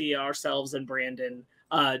definitely see ourselves and Brandon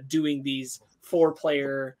doing these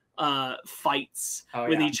 4-player fights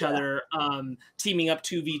with each other, teaming up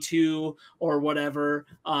 2v2 or whatever.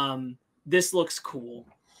 This looks cool.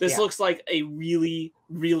 This looks like a really,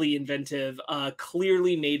 really inventive,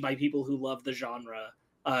 clearly made by people who love the genre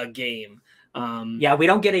game. We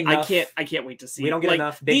don't get enough. I can't wait to see. We don't get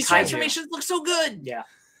enough. These transformations look so good.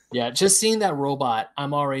 Yeah, just seeing that robot,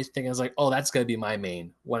 I'm already thinking, I was like, oh, that's gonna be my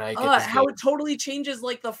main when I get this how game. It totally changes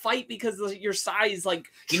like the fight because your size like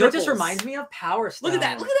triples. You know what this reminds me of? Power Stone. Look at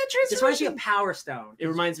that transformation. This reminds me of Power Stone. It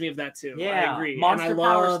reminds me of that too. Yeah, I agree. Monster and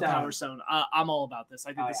I love Power Stone. I'm all about this.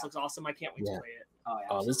 I think this looks awesome. I can't wait to play it.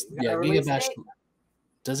 Gigabash.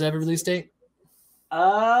 Does it have a release date?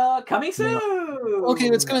 Coming soon. Okay,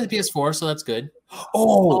 it's coming to PS4, so that's good.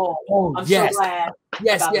 I'm yes. so glad.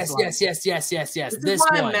 Yes. This is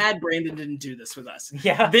why I'm mad Brandon didn't do this with us.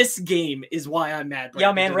 Yeah. This game is why I'm mad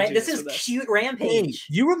Brandon didn't do this is cute Rampage.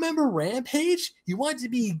 Hey, you remember Rampage? You want it to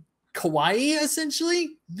be kawaii,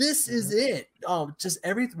 essentially? This is it.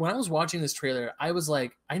 When I was watching this trailer, I was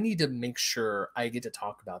like, I need to make sure I get to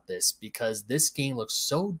talk about this because this game looks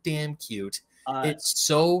so damn cute. It's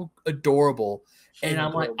so adorable. And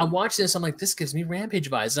I'm like, I'm watching this. I'm like, this gives me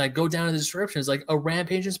Rampage vibes. And I go down to the description. It's like a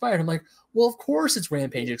Rampage inspired. I'm like, well, of course it's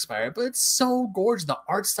Rampage inspired, but it's so gorgeous. The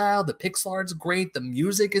art style, the pixel art's great. The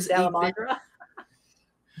music is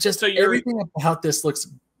just everything about this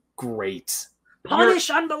looks great.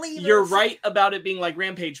 Punish unbelievers. You're right about it being like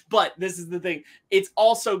Rampage, but this is the thing. It's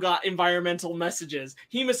also got environmental messages.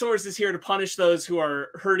 Hemosaurus is here to punish those who are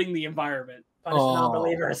hurting the environment. Punish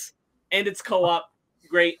non-believers. And it's co-op.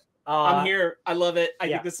 Great. I'm here. I love it. I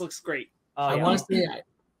think this looks great. I want to say,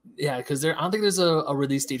 because I don't think there's a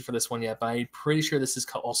release date for this one yet, but I'm pretty sure this is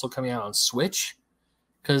also coming out on Switch.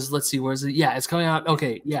 Because let's see, where's it? Yeah, it's coming out.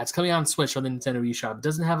 Okay, yeah, it's coming out on Switch on the Nintendo eShop. It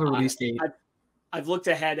doesn't have a release date. I've looked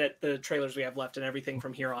ahead at the trailers we have left, and everything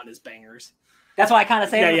from here on is bangers. That's why I kind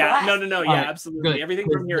of say yeah. No. Yeah, right, absolutely. good. Everything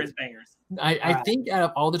from here is bangers. I think out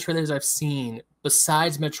of all the trailers I've seen,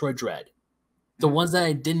 besides Metroid Dread, the ones that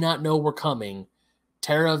I did not know were coming,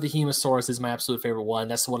 Terror of the Hemosaurus is my absolute favorite one.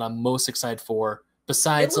 That's the one I'm most excited for.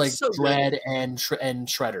 Besides, like so Dread and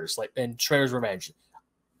Shredders, and Shredder's Revenge.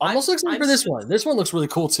 I'm also excited for this one. This one looks really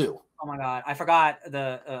cool too. Oh my god, I forgot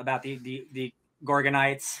about the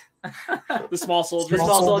Gorgonites. The small soldiers. The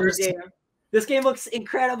small soldiers game. This game looks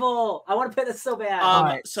incredible. I want to play this so bad.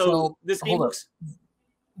 Right, so this game looks.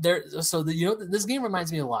 This game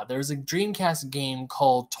reminds me a lot. There's a Dreamcast game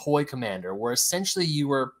called Toy Commander, where essentially you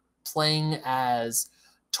were playing as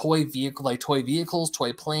toy vehicles,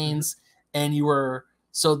 toy planes, and you were.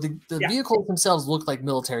 So the vehicles themselves look like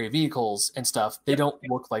military vehicles and stuff. They don't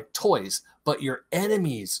look like toys, but your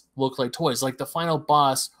enemies look like toys. Like the final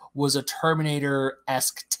boss was a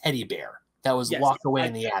Terminator-esque teddy bear that was locked away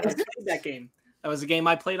in the attic. I played that game. That was a game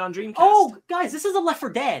I played on Dreamcast. Oh, guys, this is a Left 4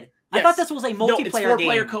 Dead. Yes. I thought this was a multiplayer game.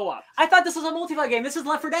 4-player co-op. I thought this was a multiplayer game. This is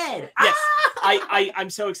Left 4 Dead. Yes, I'm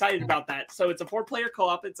so excited about that. So it's a 4-player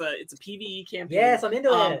co-op. It's a PvE campaign. Yes, I'm into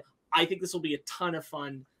it. I think this will be a ton of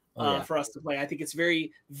fun. For us to play. I think it's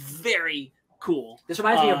very, very cool. This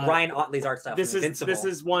reminds me of Ryan Otley's art stuff. This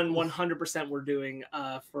is one 100% we're doing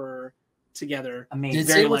for together. Amazing.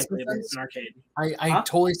 Very likely an arcade. I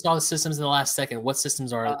totally saw the systems in the last second. What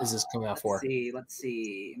systems is this coming out for? Let's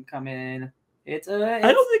see. I'm coming. I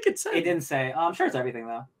don't think it said. It didn't say. I'm sure it's everything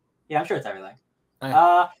though. Yeah, I'm sure it's everything.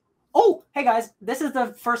 Right. Oh, hey guys, this is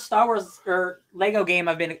the first Star Wars or Lego game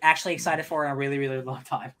I've been actually excited for in a really, really long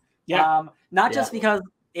time. Yeah. Not just because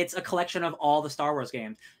it's a collection of all the Star Wars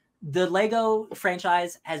games. The Lego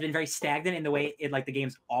franchise has been very stagnant in the way the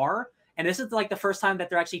games are. And this is like the first time that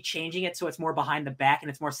they're actually changing it so it's more behind the back and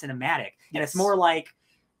it's more cinematic. And it's more like,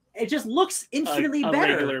 it just looks infinitely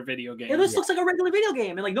better. A regular video game. It just looks like a regular video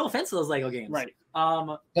game. And like, no offense to those Lego games. Right.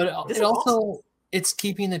 But it's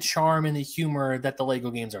keeping the charm and the humor that the Lego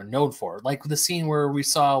games are known for. Like the scene where we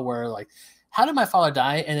saw where like, how did my father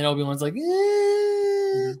die? And then Obi-Wan's like,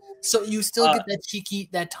 So you still get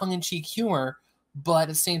that tongue-in-cheek humor, but at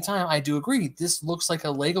the same time, I do agree. This looks like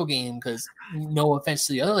a Lego game because, no offense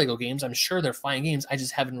to the other Lego games, I'm sure they're fine games. I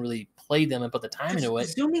just haven't really played them and put the time into it.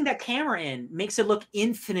 Zooming that camera in makes it look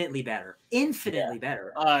infinitely better.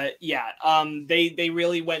 Better. They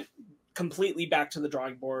really went completely back to the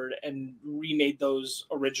drawing board and remade those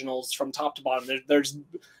originals from top to bottom. There's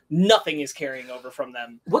nothing is carrying over from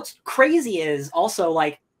them. What's crazy is also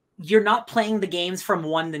like, you're not playing the games from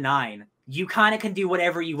 1 to 9. You kind of can do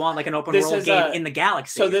whatever you want, like an open world game in the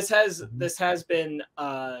galaxy. So this has been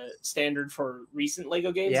standard for recent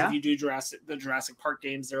Lego games. Yeah? If you do the Jurassic Park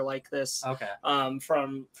games, they're like this. Okay.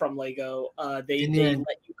 From Lego, they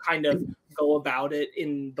let you kind of go about it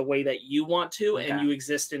in the way that you want to, and you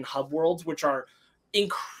exist in hub worlds, which are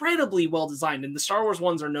incredibly well designed. And the Star Wars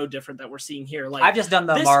ones are no different that we're seeing here. Like I've just done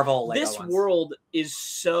the Marvel Lego This ones. world is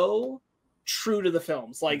so true to the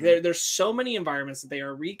films. Like there's so many environments that they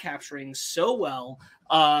are recapturing so well.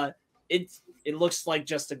 It looks like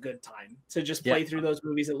just a good time to just play through those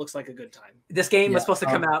movies. It looks like a good time. This game was supposed to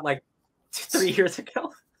come out like 3 years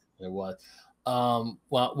ago. It was.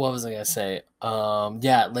 What was I gonna say?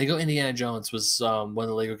 Lego Indiana Jones was one of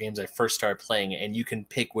the Lego games I first started playing, and you can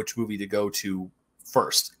pick which movie to go to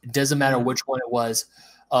first. It doesn't matter which one it was.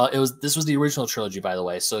 This was the original trilogy, by the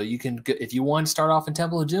way. So you can, if you want to start off in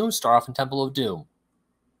Temple of Doom, start off in Temple of Doom.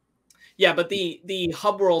 Yeah, but the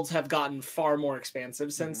hub worlds have gotten far more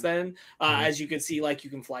expansive since then. As you can see, like you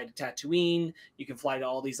can fly to Tatooine, you can fly to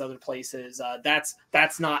all these other places.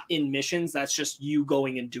 That's not in missions. That's just you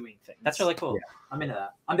going and doing things. That's really cool. Yeah. I'm into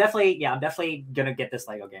that. I'm definitely gonna get this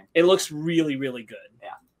Lego game. It looks really, really good.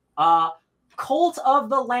 Yeah. Cult of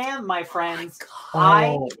the Lamb, my friends.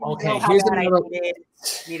 Here's another.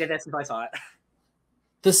 Needed this until I saw it.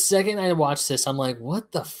 The second I watched this, I'm like,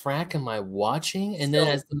 what the frack am I watching? And then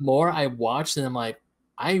as the more I watched it, I'm like,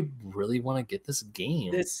 I really want to get this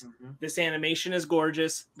game. This animation is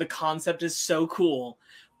gorgeous. The concept is so cool.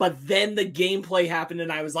 But then the gameplay happened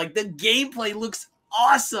and I was like, the gameplay looks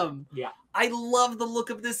awesome. Yeah. I love the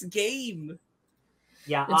look of this game.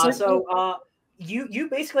 Yeah. You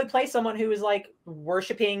basically play someone who is like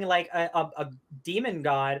worshiping like a demon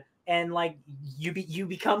god, and like you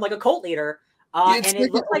become like a cult leader. And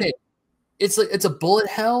it looks like it's like it's a bullet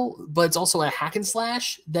hell, but it's also a hack and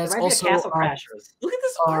slash. That's also Castle Crashers. Look at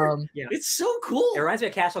this art. Yeah, it's so cool. It reminds me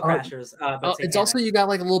of Castle Crashers. But it's also you got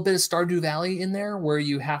like a little bit of Stardew Valley in there, where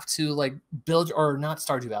you have to like build, or not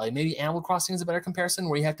Stardew Valley, maybe Animal Crossing is a better comparison,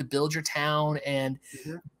 where you have to build your town and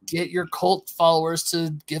get your cult followers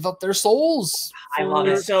to give up their souls. I love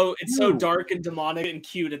it. So it's so dark and demonic and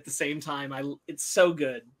cute at the same time. It's so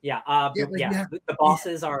good. Yeah. The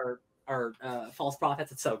bosses are false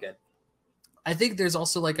prophets. It's so good. I think there's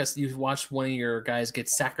also like you watch one of your guys get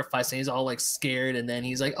sacrificed and he's all like scared, and then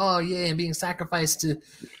he's like, "Oh yeah, I'm being sacrificed to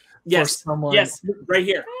someone." Yes, right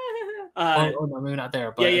here. No, maybe not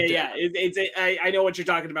there. But yeah. I know what you're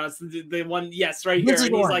talking about. It's the one. Yes, right here. And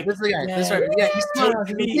he's like, "This is the guy. Yeah, this right. Yeah, he's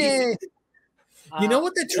smiling. me. You know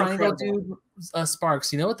what the triangle incredible. dude,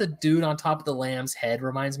 Sparks? You know what the dude on top of the lamb's head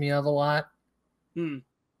reminds me of a lot?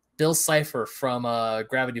 Bill Cipher from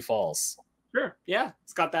Gravity Falls. Sure. Yeah,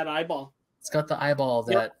 it's got that eyeball. It's got the eyeball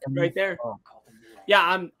that right there.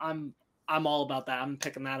 Yeah, I'm all about that. I'm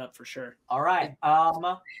picking that up for sure. All right.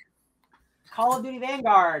 Call of Duty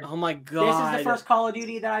Vanguard. Oh my god. This is the first Call of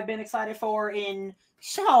Duty that I've been excited for in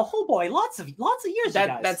oh boy, lots of years.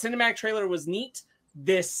 That cinematic trailer was neat.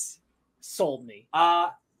 This sold me.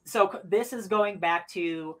 So this is going back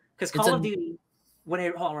to because Call of Duty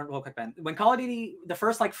hold on real quick, Ben. When Call of Duty, the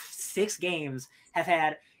first like 6 games have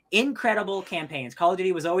had incredible campaigns. Call of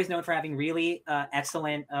Duty was always known for having really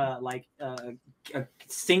excellent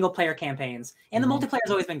single player campaigns, and the multiplayer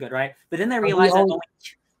has always been good, right? But then they realized that only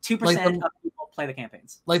 2% of people play the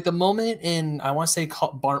campaigns. Like the moment in, I want to say,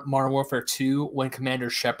 Modern Warfare 2, when Commander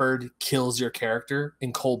Shepard kills your character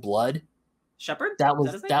in cold blood. Shepard? That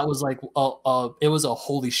was like it was a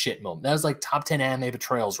holy shit moment. That was like top 10 anime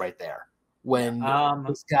betrayals right there. When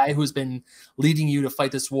this guy who's been leading you to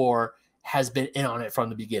fight this war has been in on it from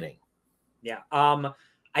the beginning. Yeah.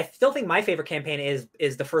 I still think my favorite campaign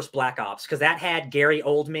is the first Black Ops, because that had Gary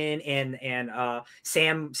Oldman and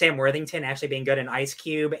Sam Worthington actually being good, in Ice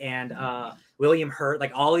Cube and William Hurt,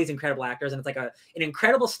 like all these incredible actors, and it's like an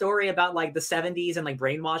incredible story about like the 70s and like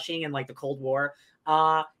brainwashing and like the Cold War.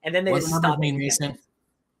 And then they just stopped. Mason?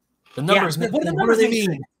 The numbers, what do they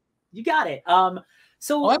mean? You got it.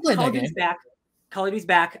 So I played Call that of Duty's game. Call of Duty's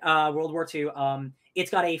back. World War II. It's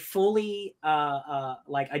got a fully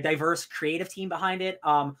like a diverse creative team behind it.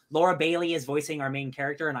 Laura Bailey is voicing our main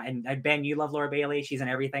character, and Ben, you love Laura Bailey. She's in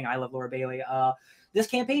everything. I love Laura Bailey. This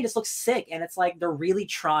campaign just looks sick, and it's like they're really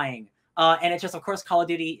trying. And it's just, of course, Call of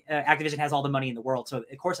Duty, Activision has all the money in the world, so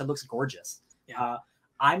of course it looks gorgeous.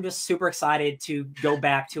 I'm just super excited to go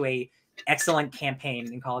back to a excellent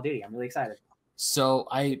campaign in Call of Duty. I'm really excited. So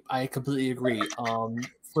I completely agree.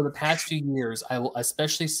 For the past few years, I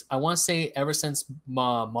want to say ever since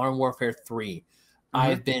Modern Warfare 3,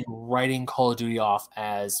 I've been writing Call of Duty off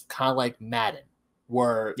as kind of like Madden,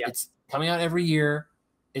 where it's coming out every year.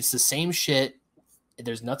 It's the same shit.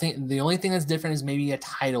 There's nothing. The only thing that's different is maybe a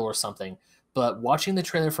title or something. But watching the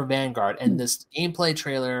trailer for Vanguard and this gameplay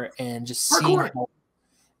trailer and just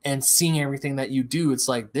seeing everything that you do, it's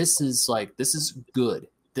like this is good.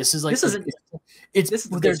 There's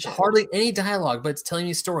hardly any dialogue, but it's telling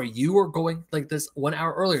me a story. You were going like this 1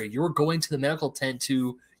 hour earlier. You were going to the medical tent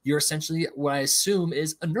you're essentially what I assume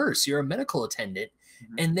is a nurse. You're a medical attendant.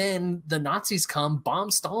 And then the Nazis come, bomb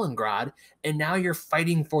Stalingrad, and now you're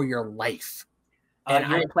fighting for your life.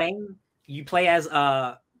 And you play as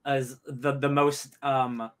the most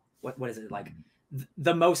what is it, like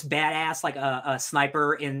the most badass, like a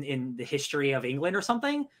sniper in the history of England or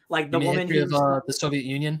something, like the woman of the Soviet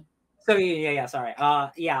Union. Like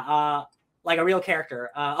a real character.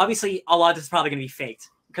 Obviously a lot of this is probably gonna be faked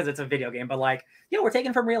because it's a video game, but like, we're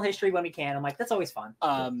taking from real history when we can. I'm like, that's always fun.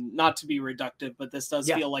 Not to be reductive, but this does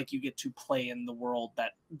feel like you get to play in the world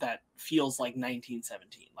that feels like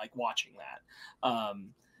 1917, like watching that.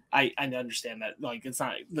 I understand that, like, it's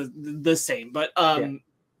not the same, but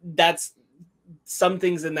that's some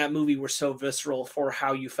things in that movie were so visceral for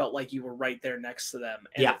how you felt like you were right there next to them.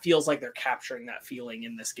 And it feels like they're capturing that feeling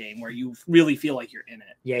in this game where you really feel like you're in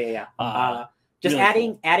it. Just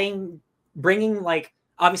really adding, bringing, like,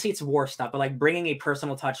 obviously it's war stuff, but like bringing a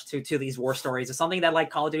personal touch to these war stories is something that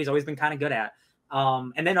like Call of Duty's always been kind of good at.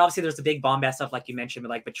 And then obviously there's the big bombast stuff, like you mentioned,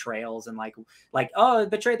 with like betrayals and like, oh,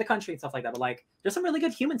 betrayed the country and stuff like that. But like, there's some really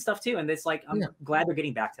good human stuff too. And it's like, I'm glad they're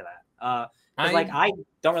getting back to that. I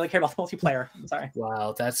don't really care about the multiplayer. I'm sorry.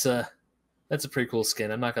 Wow. That's a pretty cool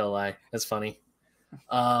skin. I'm not going to lie. That's funny.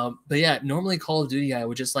 But yeah, normally Call of Duty, I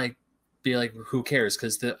would just like be like, who cares?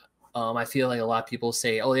 Cause I feel like a lot of people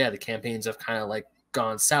say, oh yeah, the campaigns have kind of like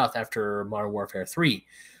gone south after Modern Warfare 3.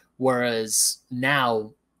 Whereas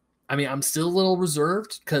now I mean, I'm still a little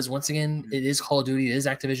reserved because once again, it is Call of Duty, it is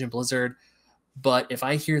Activision Blizzard. But if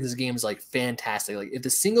I hear this game is like fantastic, like if the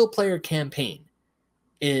single player campaign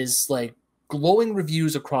is like glowing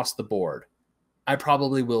reviews across the board, I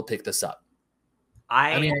probably will pick this up.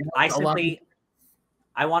 I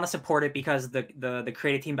want to support it because the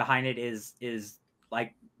creative team behind it is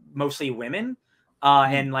like mostly women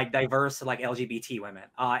and like diverse, like LGBT women.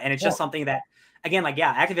 And it's just something that, again, like,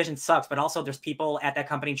 yeah, Activision sucks, but also there's people at that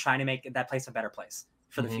company trying to make that place a better place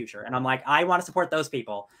for the future. And I'm like, I want to support those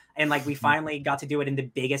people. And like, we finally got to do it in the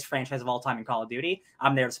biggest franchise of all time in Call of Duty.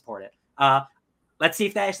 I'm there to support it. Let's see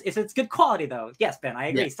if it's good quality though. Yes, Ben, I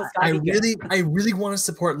agree. Yeah, I really want to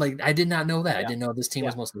support. Like, I did not know that. I didn't know this team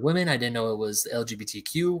was mostly women. I didn't know it was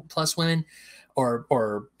LGBTQ plus women or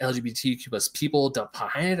LGBTQ plus people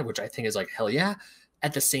behind it, which I think is like, hell yeah.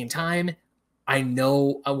 At the same time, I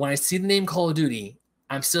know when I see the name Call of Duty,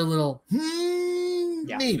 I'm still a little,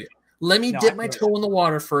 maybe. Let me dip my toe in the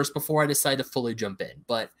water first before I decide to fully jump in.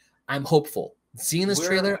 But I'm hopeful. Seeing this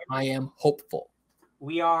trailer, I am hopeful.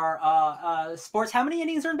 We are sports. How many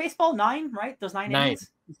innings are in baseball? 9, right? There's 9 innings.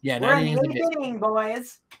 Yeah, we're in the 8th inning,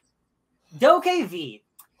 boys. Dokkan V.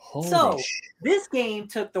 So this game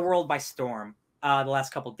took the world by storm the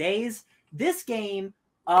last couple days. This game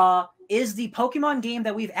is the Pokemon game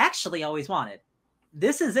that we've actually always wanted.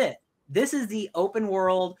 This is it. This is the open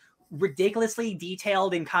world, ridiculously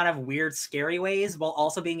detailed in kind of weird, scary ways, while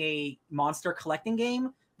also being a monster collecting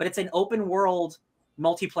game. But it's an open world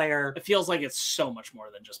multiplayer. It feels like it's so much more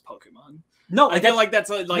than just Pokemon. No, I feel like that's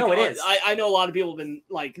like, no, it is. I know a lot of people have been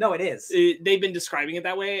like, no, it is. They've been describing it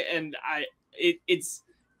that way, and it's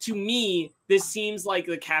to me, this seems like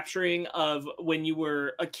the capturing of when you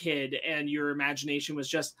were a kid and your imagination was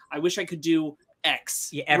just, I wish I could do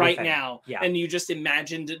X right now. Yeah. And you just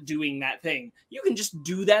imagined doing that thing. You can just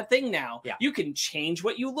do that thing now. Yeah. You can change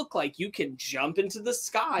what you look like. You can jump into the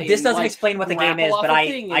sky. This doesn't explain what the game is, but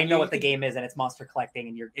I know what the game is, and it's monster collecting.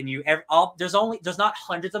 And there's not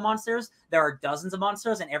hundreds of monsters. There are dozens of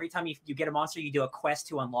monsters, and every time you get a monster, you do a quest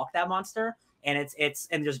to unlock that monster. And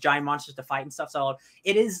and there's giant monsters to fight and stuff. So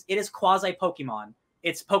it is quasi Pokemon.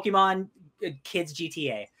 It's Pokemon Kids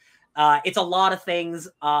GTA. It's a lot of things.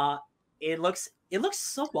 It looks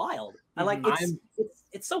so wild. I like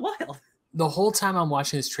it's so wild. The whole time I'm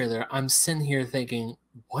watching this trailer, I'm sitting here thinking,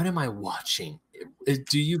 what am I watching?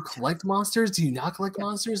 Do you collect monsters? Do you not collect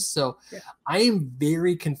monsters? So I am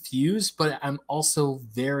very confused, but I'm also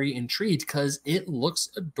very intrigued because it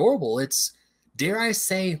looks adorable. It's, dare I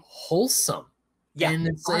say, wholesome. Yeah, and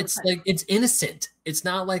it's like it's innocent. It's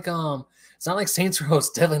not like Saints Row. It's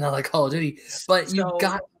definitely not like Call of Duty. But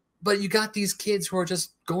you got these kids who are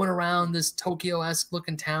just going around this Tokyo-esque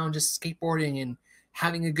looking town, just skateboarding and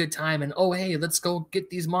having a good time. And oh hey, let's go get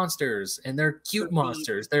these monsters. And they're cute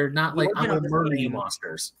monsters. They're not like I'm gonna murder you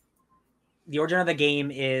monsters. The origin of the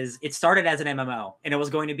game is it started as an MMO, and it was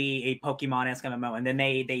going to be a Pokemon-esque MMO, and then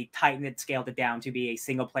they tightened it, scaled it down to be a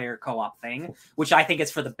single player co-op thing, which I think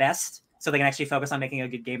is for the best. So they can actually focus on making a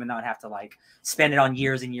good game and not have to like spend it on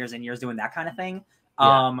years and years and years doing that kind of thing.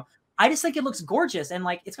 Yeah. I just think it looks gorgeous, and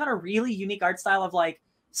like it's got a really unique art style of like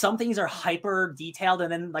some things are hyper detailed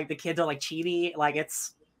and then like the kids are like chibi. Like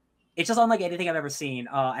it's just unlike anything I've ever seen.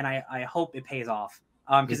 And I hope it pays off.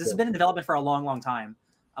 Because this has been in development for a long, long time.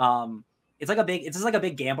 It's just like a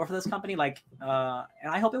big gamble for this company. Like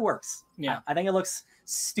and I hope it works. Yeah. I think it looks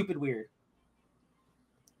stupid weird.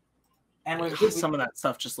 And some of that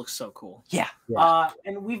stuff just looks so cool. Yeah.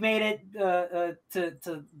 And we've made it to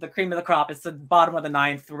the cream of the crop. It's the bottom of the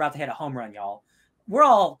 9th. We're about to hit a home run, y'all. We're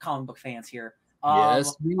all comic book fans here.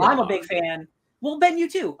 Yes, I'm a big fan. Well, Ben, you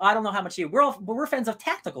too. I don't know how much you. We're fans of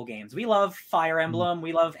tactical games. We love Fire Emblem.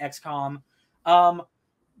 We love XCOM.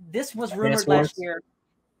 This was rumored last year.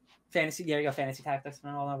 Fantasy, yeah, you got Fantasy Tactics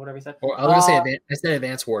and all that, whatever you said. Or I was gonna say, I said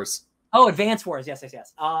Advance Wars. Oh, Advance Wars, yes.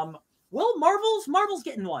 Well, Marvel's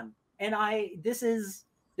getting one. And this is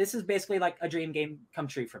basically like a dream game come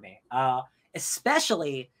true for me.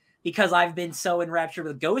 Especially because I've been so enraptured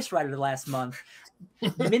with Ghost Rider the last month.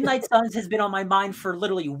 Midnight Suns has been on my mind for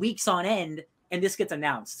literally weeks on end, and this gets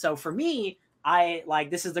announced. So for me,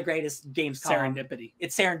 this is the greatest Gamescom. Serendipity.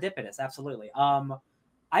 It's serendipitous, absolutely.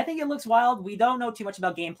 I think it looks wild. We don't know too much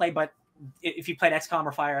about gameplay, but if you played XCOM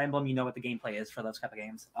or Fire Emblem, you know what the gameplay is for those type of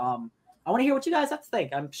games. I want to hear what you guys have to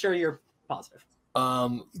think. I'm sure you're positive.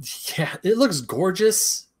 Yeah, it looks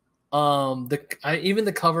gorgeous. Even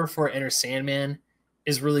the cover for Enter Sandman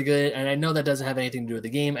is really good, and I know that doesn't have anything to do with the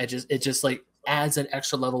game. It just like adds an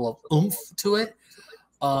extra level of oomph to it.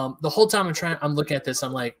 The whole time I'm looking at this,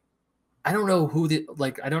 I'm like, I don't know who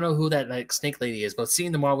I don't know who that like Snake Lady is, but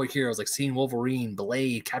seeing the Marvel heroes, like seeing Wolverine,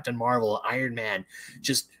 Blade, Captain Marvel, Iron Man,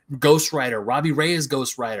 just Ghost Rider, Robbie Reyes,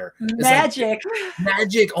 Ghost Rider, Magic,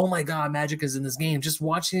 Magic. Oh my God, Magic is in this game. Just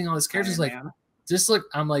watching all these characters,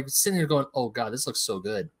 I'm like sitting here going, oh God, this looks so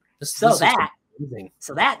good. This looks amazing.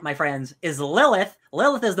 So that, my friends, is Lilith.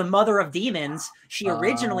 Lilith is the mother of demons. She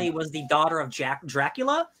originally was the daughter of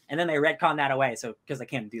Dracula, and then they retconned that away. So because they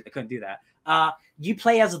couldn't do that. You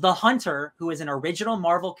play as the Hunter, who is an original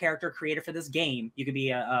Marvel character created for this game. You could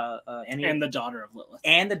be and the daughter of Lilith.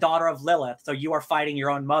 And the daughter of Lilith. So you are fighting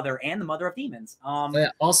your own mother and the mother of demons.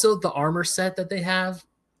 Also, the armor set that they have,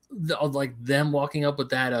 like them walking up with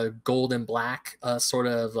that gold and black sort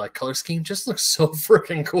of like color scheme, just looks so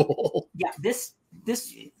freaking cool. Yeah, this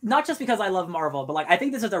not just because I love Marvel, but like I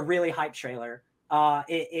think this is a really hype trailer.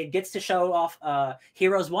 It gets to show off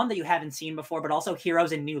Heroes 1 that you haven't seen before, but also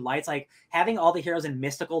Heroes in new lights. Like having all the heroes in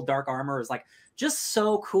mystical dark armor is like just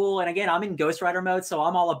so cool. And again, I'm in Ghost Rider mode, so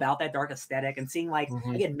I'm all about that dark aesthetic. And seeing like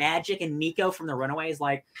again Magic and Nico from the Runaways,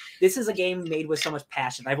 like this is a game made with so much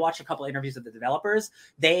passion. I've watched a couple of interviews with the developers.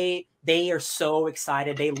 They are so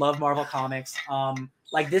excited. They love Marvel Comics.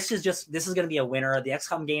 Like this is going to be a winner. The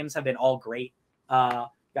XCOM games have been all great.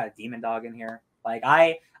 Got a Demon Dog in here. Like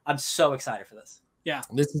I'm so excited for this. Yeah,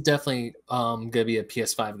 this is definitely gonna be a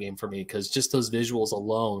PS5 game for me because just those visuals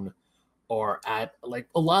alone are at like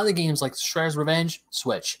a lot of the games like Shredder's Revenge,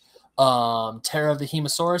 Switch, Terror of the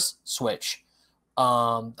Hemosaurus, Switch.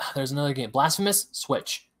 There's another game, Blasphemous,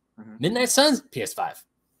 Switch, Midnight Suns, PS5.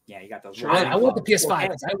 Yeah, you got those. I want the PS5.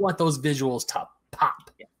 I want those visuals to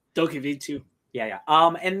pop. Yeah. Doki V too. Yeah.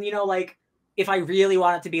 And you know, like if I really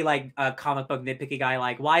wanted to be like a comic book nitpicky guy,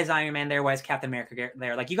 like why is Iron Man there? Why is Captain America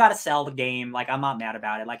there? Like you got to sell the game. Like I'm not mad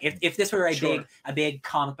about it. Like if this were a big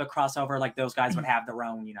comic book crossover, like those guys would have their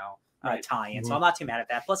own, tie-in. So I'm not too mad at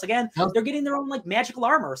that. Plus, again, they're getting their own like magical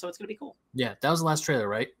armor, so it's gonna be cool. Yeah, that was the last trailer,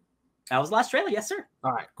 right? That was the last trailer, yes, sir.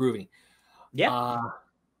 All right, groovy. Yeah.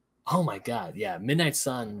 Oh my God, yeah, Midnight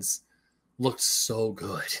Suns looked so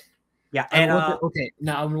good. Yeah, and okay,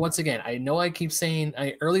 now once again, I know I keep saying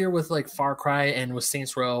earlier with like Far Cry and with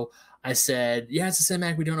Saints Row, I said, yeah, it's a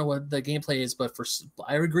cinematic. We don't know what the gameplay is, but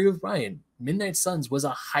I agree with Brian. Midnight Suns was a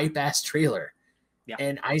hype ass trailer,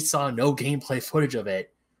 and I saw no gameplay footage of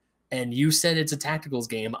it. And you said it's a tacticals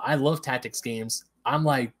game. I love tactics games. I'm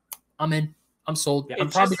like, I'm in. I'm sold. Yeah, I'm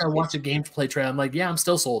probably gonna watch a gameplay trailer. I'm like, yeah, I'm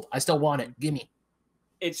still sold. I still want it. Gimme.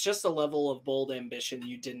 It's just a level of bold ambition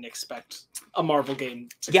you didn't expect a Marvel game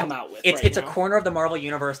to come out with. It's a corner of the Marvel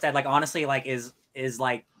universe that, like, honestly, like is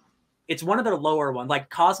like, it's one of their lower ones.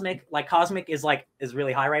 Like Cosmic is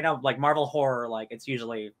really high right now. Like Marvel horror, like it's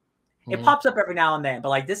usually it pops up every now and then. But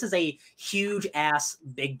like this is a huge ass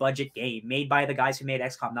big budget game made by the guys who made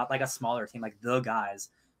XCOM, not like a smaller team, like the guys.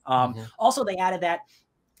 Also, they added that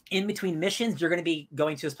in between missions, you're going to be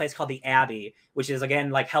going to this place called the Abbey, which is, again,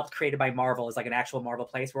 like helped created by Marvel. It's like an actual Marvel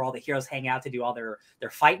place where all the heroes hang out to do all their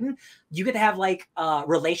fighting. You get to have like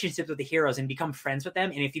relationships with the heroes and become friends with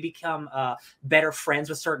them. And if you become better friends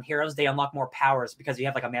with certain heroes, they unlock more powers because you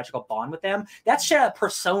have like a magical bond with them. That's shit out of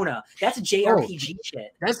Persona. That's JRPG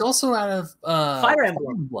shit. That's also out of Fire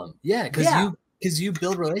Emblem. Yeah, because you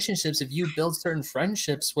build relationships. If you build certain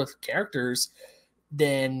friendships with characters,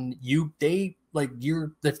 then if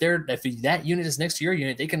that unit is next to your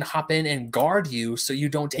unit, they can hop in and guard you so you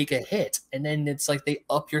don't take a hit. And then it's like they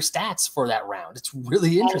up your stats for that round. It's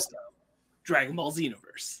really interesting. Dragon Ball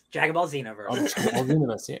Xenoverse.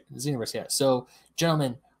 Xenoverse, yeah. So,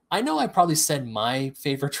 gentlemen, I know I probably said my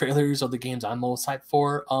favorite trailers of the games I'm most hyped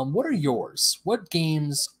for. What are yours? What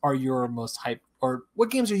games are your most hyped, or what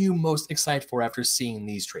games are you most excited for after seeing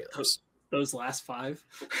these trailers? Those last 5.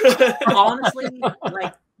 Honestly,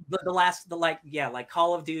 like like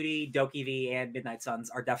Call of Duty, Doki V, and Midnight Suns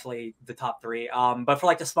are definitely the top 3. But for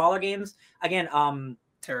like the smaller games, again,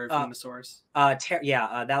 Terror of Hemosaurus.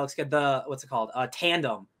 That looks good. What's it called?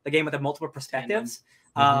 Tandem, the game with the multiple perspectives.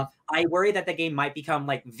 I worry that the game might become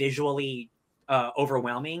like visually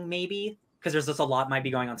overwhelming, maybe, because there's just a lot might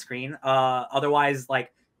be going on screen. Otherwise,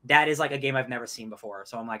 like that is like a game I've never seen before,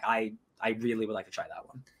 so I'm like, I really would like to try that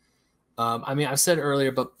one. I mean, I've said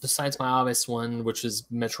earlier, but besides my obvious one, which is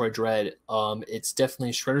Metroid Dread, it's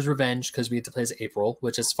definitely Shredder's Revenge because we get to play as April,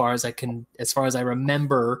 which as far as I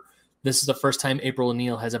remember, this is the first time April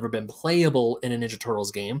O'Neil has ever been playable in a Ninja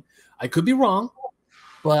Turtles game. I could be wrong,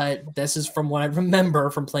 but this is from what I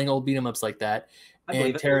remember from playing old beat-em-ups like that.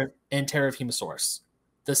 And Terror of Hemosaurus.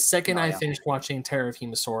 The second I finished watching Terror of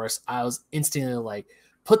Hemosaurus, I was instantly like,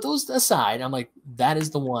 put those aside. I'm like, that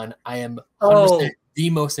is the one I am 100% the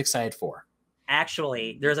most excited for.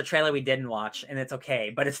 Actually, there's a trailer we didn't watch, and it's okay,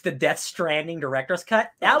 but it's the Death Stranding director's cut.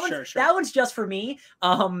 That that one's just for me.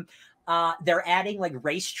 They're adding like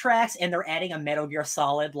racetracks, and they're adding a Metal Gear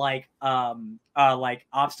Solid like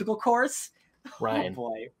obstacle course. Ryan, oh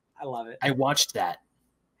boy, I love it. I watched that.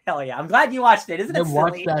 Hell yeah, I'm glad you watched it. Isn't it silly? I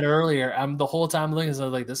watched that earlier. I'm the whole time looking, so I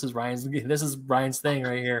was like, this is Ryan's thing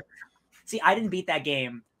right here. See, I didn't beat that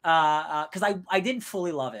game because I didn't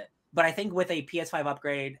fully love it. But I think with a PS5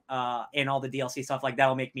 upgrade and all the DLC stuff, like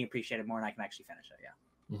that'll make me appreciate it more, and I can actually finish it. Yeah,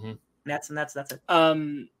 that's it.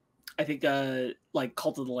 I think like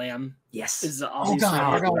Cult of the Lamb. Yes. Is obviously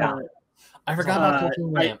I forgot about Cult of the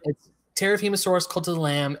Lamb. It's Terraformasaurus, Cult of the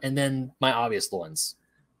Lamb, and then my obvious ones.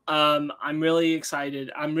 I'm really excited.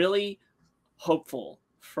 I'm really hopeful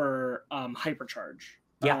for Hypercharge.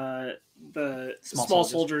 Yeah. The Small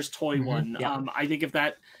Soldiers toy one. Yeah. I think if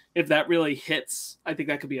that really hits, I think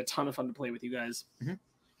that could be a ton of fun to play with you guys.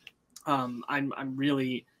 I'm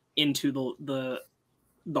really into the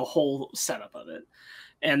whole setup of it.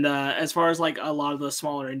 And as far as like a lot of the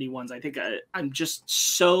smaller indie ones, I think I'm just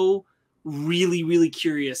so really, really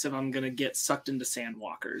curious if I'm going to get sucked into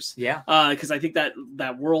Sandwalkers. Yeah. Because I think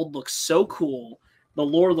that world looks so cool. The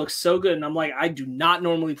lore looks so good. And I'm like, I do not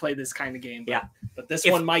normally play this kind of game. But this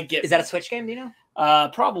one might get... Is that a Switch game, do you know?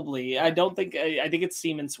 Probably. I don't think... I think it's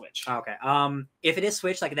Steam and Switch. Okay. If it is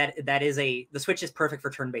Switch, like that is the Switch is perfect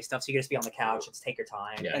for turn-based stuff, so you can just be on the couch, just take your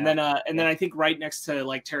time. Yeah. And then I think right next to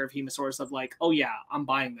like Terraformasaurus of like, oh yeah, I'm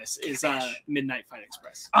buying this, is Midnight Fight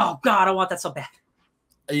Express. Oh god, I want that so bad.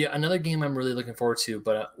 Yeah, another game I'm really looking forward to,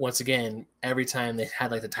 but once again, every time they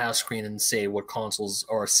had like the title screen and say what consoles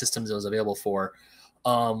or systems it was available for,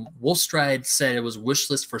 Wolfstride said it was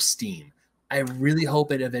wishlist for Steam. I really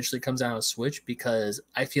hope it eventually comes out on Switch because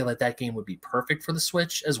I feel like that game would be perfect for the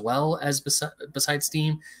Switch as well as besides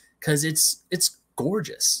Steam because it's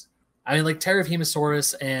gorgeous. I mean, like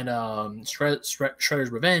Terraformasaurus and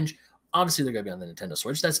Shredder's Revenge, obviously they're gonna be on the Nintendo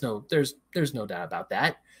Switch. There's no doubt about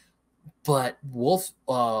that. But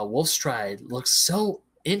Wolfstride looks so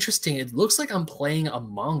interesting. It looks like I'm playing a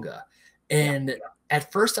manga. And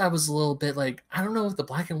at first I was a little bit like, I don't know if the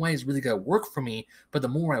black and white is really going to work for me. But the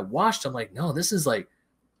more I watched, I'm like, no, this is like,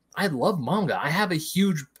 I love manga. I have a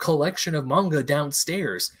huge collection of manga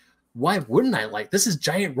downstairs. Why wouldn't I like this? Is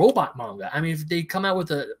giant robot manga. I mean, if they come out with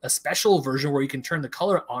a special version where you can turn the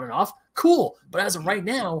color on and off, cool. But as of right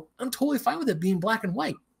now, I'm totally fine with it being black and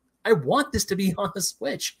white. I want this to be on the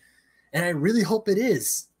Switch. And I really hope it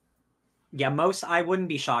is. Yeah, I wouldn't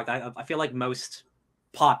be shocked. I feel like most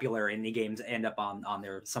popular indie games end up on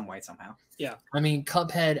there some way, somehow. Yeah. I mean,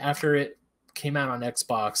 Cuphead, after it came out on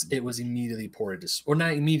Xbox, it was immediately ported to... Or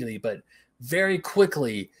not immediately, but very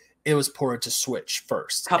quickly, it was ported to Switch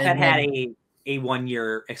first. Cuphead had a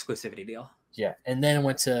 1-year exclusivity deal. Yeah, and then it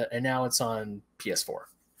went to... And now it's on PS4.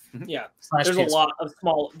 Yeah, there's a lot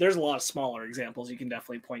of smaller examples you can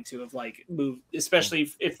definitely point to of like move,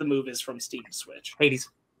 especially if the move is from Steam to Switch. Hades.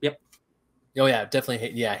 Yep. Oh yeah,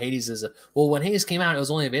 definitely. Yeah, Hades is when Hades came out, it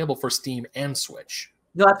was only available for Steam and Switch.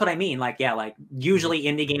 No, that's what I mean. Like, yeah, like usually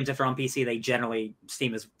indie games, if they're on PC, they generally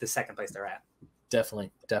Steam is the second place they're at.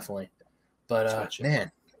 Definitely. But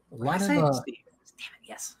man, a lot of damn it,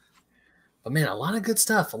 yes. But man, a lot of good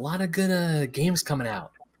stuff, a lot of good games coming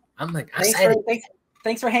out. I'm like,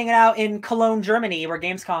 Thanks for hanging out in Cologne, Germany, where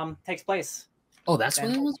Gamescom takes place. Oh, that's what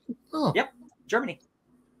it was? Oh. Yep, Germany.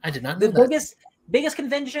 I did not know that. Biggest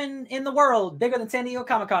convention in the world, bigger than San Diego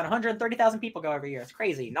Comic-Con. 130,000 people go every year. It's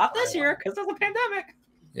crazy. Not this year, because there's a pandemic.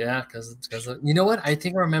 Yeah, because you know what? I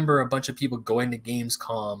think I remember a bunch of people going to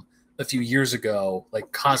Gamescom a few years ago,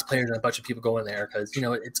 like cosplayers and a bunch of people going there because, you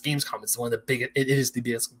know, it's Gamescom. It's one of the biggest, it is the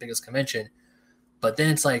biggest convention. But then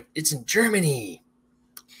it's like, it's in Germany.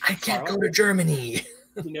 I can't go to Germany.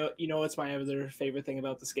 You know what's my other favorite thing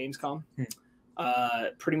about this Gamescom?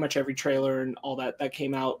 Pretty much every trailer and all that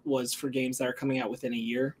came out was for games that are coming out within a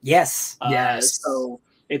year. Yes. So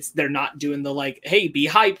they're not doing the like, hey, be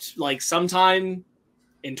hyped, like sometime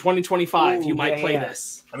in 2025 you might play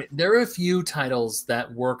this. I mean, there are a few titles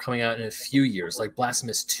that were coming out in a few years, like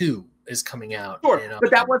Blasphemous 2 is coming out. Sure,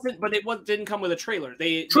 but it didn't come with a trailer.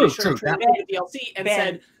 They showed a trailer with the DLC and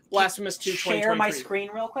said Blasphemous 2 Share my screen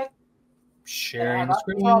real quick. Sharing the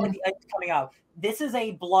screen. Coming out. This is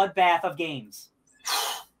a bloodbath of games.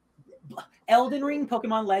 Elden Ring,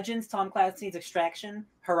 Pokemon Legends, Tom Clancy's Extraction,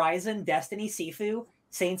 Horizon, Destiny, Sifu,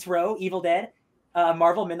 Saints Row, Evil Dead,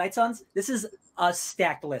 Marvel Midnight Suns. This is a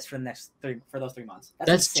stacked list for those 3 months.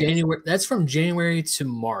 That's January. That's from January to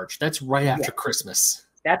March. That's right after Christmas.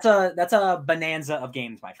 That's a bonanza of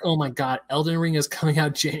games, my friend. Oh my God, Elden Ring is coming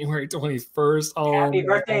out January 21st. Oh, happy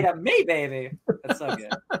birthday to me, baby. That's so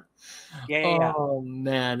good. Yeah. Oh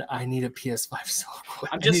man, I need a PS5 so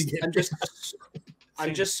quick.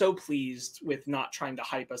 I'm just so pleased with not trying to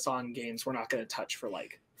hype us on games we're not going to touch for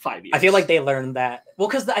like 5 years. I feel like they learned that. Well,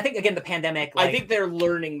 because I think again the pandemic. I think they're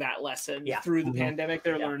learning that lesson through the Mhm. pandemic.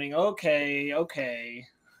 They're learning. Okay.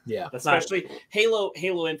 Yeah, Especially Halo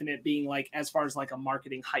Infinite being like, as far as like a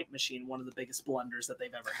marketing hype machine, one of the biggest blunders that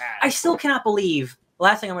they've ever had. I still cannot believe.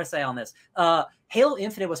 Last thing I'm going to say on this: Halo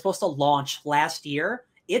Infinite was supposed to launch last year.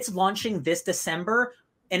 It's launching this December,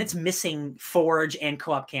 and it's missing Forge and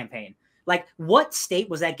co-op campaign. Like, what state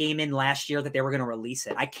was that game in last year that they were going to release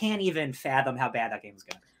it? I can't even fathom how bad that game was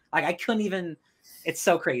going to be. Like, I couldn't even. It's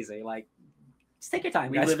so crazy. Like, just take your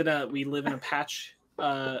time, guys. We live in a patch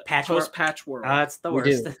post-patch world. It's the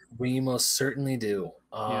worst. We most certainly do.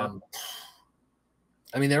 I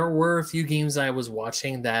mean, there were a few games I was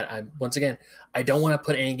watching that I don't want to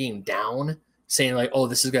put any game down, saying like, oh,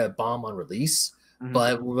 this is gonna bomb on release. Mhm.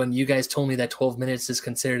 But when you guys told me that 12 minutes is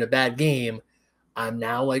considered a bad game, I'm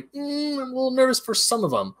now like, I'm a little nervous for some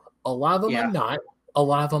of them. A lot of them I'm not. A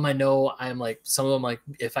lot of them I know I'm like, some of them like,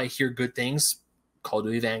 if I hear good things, Call of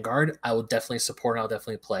Duty Vanguard, I will definitely support and I'll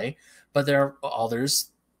definitely play. But there are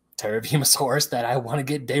others, Terra Vemosaurus, that I want to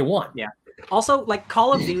get day one. Yeah. Also, like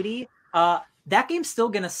Call of Duty, that game's still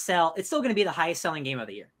gonna sell. It's still gonna be the highest selling game of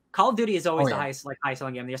the year. Call of Duty is always the highest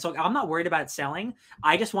selling game of the year. So I'm not worried about it selling.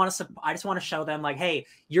 I just want to show them like, hey,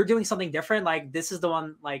 you're doing something different. Like this is the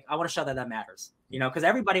one. Like I want to show that matters. You know, because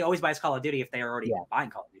everybody always buys Call of Duty if they are already buying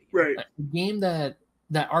Call of Duty. Right. The game that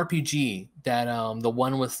RPG that the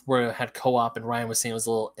one with where it had co-op and Ryan was saying was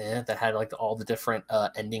a little that had like all the different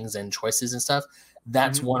endings and choices and stuff.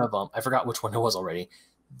 That's one of them. I forgot which one it was already.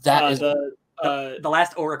 That is the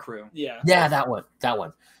last Aura Crew. Yeah, that one.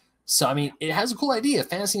 So I mean, it has a cool idea,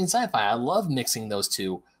 fantasy and sci-fi. I love mixing those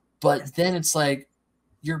two, but then it's like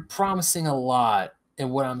you're promising a lot,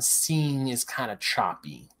 and what I'm seeing is kind of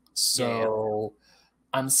choppy. So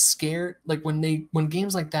I'm scared. Like when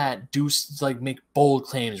games like that do like make bold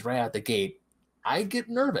claims right out the gate, I get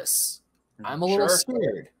nervous. I'm a little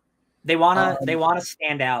scared. They wanna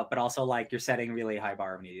stand out, but also like you're setting really high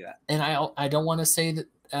bar when you do that. And I don't want to say that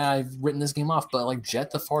I've written this game off, but like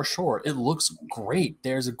Jet the Far Shore, it looks great.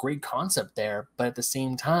 There's a great concept there, but at the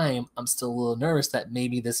same time, I'm still a little nervous that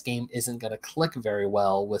maybe this game isn't going to click very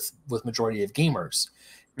well with majority of gamers,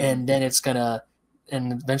 and then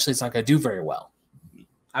and eventually it's not going to do very well.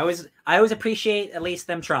 I always appreciate at least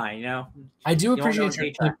them trying. You know, I do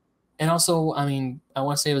appreciate it, and also, I mean, I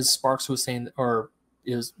want to say it was Sparks who was saying, or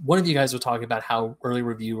is one of you guys were talking about how early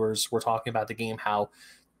reviewers were talking about the game, how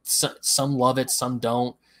some love it, some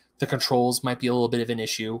don't. The controls might be a little bit of an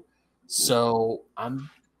issue. So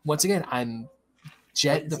I'm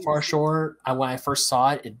Jet the Far Shore. When I first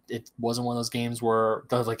saw it, it wasn't one of those games where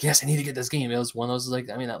I was like, yes, I need to get this game. It was one of those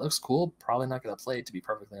like, I mean, that looks cool. Probably not going to play it, to be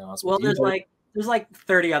perfectly honest. Well, there's like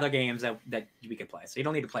 30 other games that we can play, so you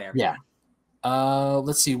don't need to play everything. Yeah.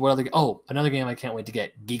 Let's see what other. Oh, another game I can't wait to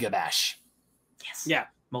get, Giga Bash. Yes. Yeah.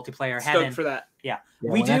 Multiplayer. Stoked for that. Yeah.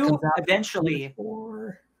 We do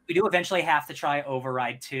eventually have to try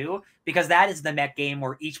Override 2 because that is the mech game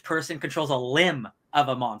where each person controls a limb of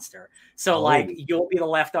a monster. So like you'll be the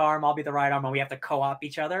left arm, I'll be the right arm, and we have to co-op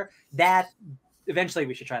each other. That eventually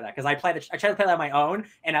we should try that because I tried to play that on my own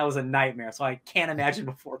and that was a nightmare. So I can't imagine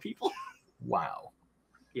with 4 people. Wow.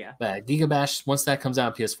 Yeah. But Giga Bash, once that comes out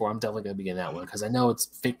on PS4, I'm definitely going to be getting that one because I know it's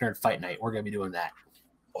Fake Nerd Fight Night. We're going to be doing that.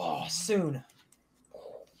 Oh, soon.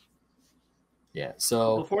 Yeah,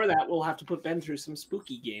 so before that, we'll have to put Ben through some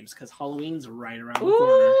spooky games because Halloween's right around the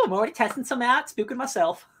corner. I'm already testing some out, spooking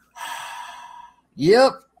myself.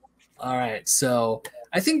 Yep. All right, so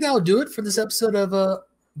I think that'll do it for this episode of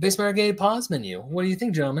Basement Arcade Pause Menu. What do you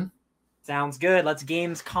think, gentlemen? Sounds good. Let's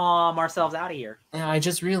Gamescom ourselves out of here. And I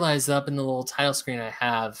just realized up in the little title screen I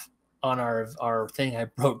have on our thing, I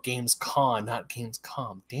wrote Gamescom, not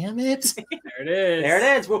Gamescom. Damn it! There it is. There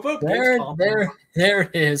it is. Whoop, whoop. There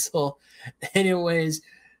it is. Well, anyways,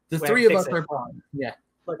 the three of us are. Yeah.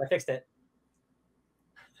 Look, I fixed it.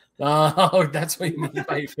 Oh, that's what you mean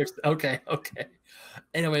by you fixed it. Okay.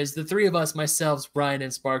 Anyways, the three of us, myself, Brian,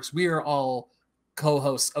 and Sparks, we are all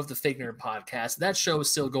co-hosts of the Fake Nerd Podcast. That show is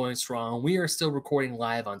still going strong. We are still recording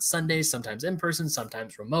live on Sundays, sometimes in person,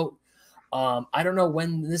 sometimes remote. I don't know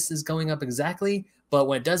when this is going up exactly, but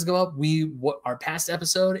when it does go up, our past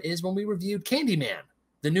episode is when we reviewed Candyman,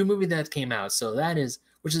 the new movie that came out. So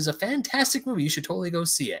which is a fantastic movie. You should totally go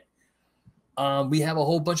see it. We have a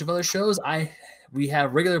whole bunch of other shows. We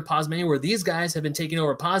have regular Pause Menu where these guys have been taking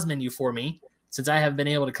over Pause Menu for me since I haven't been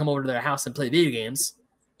able to come over to their house and play video games.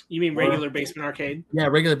 You mean regular Basement Arcade? Yeah,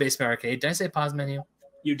 regular Basement Arcade. Did I say pause menu?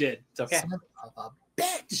 You did. It's okay. Son of a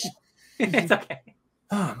bitch. It's okay.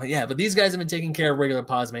 Oh, but these guys have been taking care of regular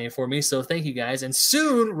pause menu for me, so thank you guys. And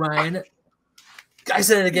soon, Ryan, I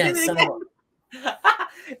said it again. Son of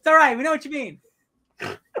It's all right. We know what you mean.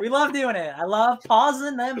 We love doing it. I love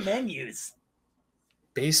pausing them menus.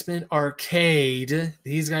 Basement Arcade.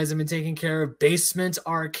 These guys have been taking care of Basement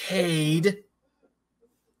Arcade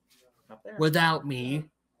without me,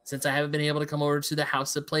 since I haven't been able to come over to the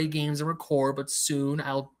house to play games and record. But soon,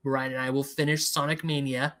 Ryan and I will finish Sonic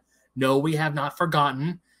Mania. No, we have not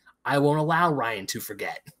forgotten. I won't allow Ryan to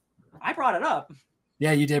forget. I brought it up.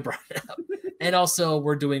 Yeah, you did bring it up. And also,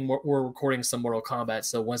 we're recording some Mortal Kombat.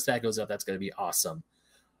 So once that goes up, that's going to be awesome.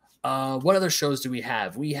 What other shows do we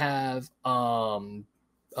have? We have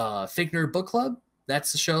Fake Nerd Book Club.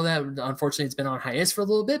 That's the show that unfortunately it's been on hiatus for a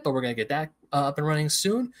little bit, but we're going to get that up and running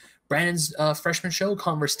soon. Brandon's freshman show,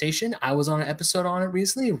 Conversation. I was on an episode on it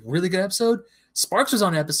recently. Really good episode. Sparks was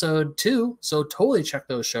on an episode too, so totally check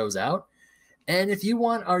those shows out. And if you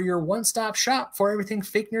want your one-stop shop for everything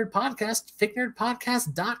Fake Nerd Podcast,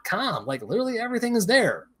 fakenerdpodcast.com. Like literally everything is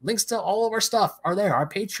there. Links to all of our stuff are there. Our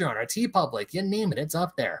Patreon, our TeePublic, you name it, it's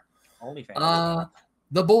up there. OnlyFans.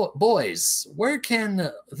 The boys, where can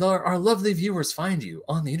our lovely viewers find you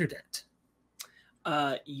on the internet?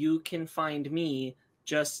 You can find me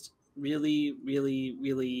just really, really,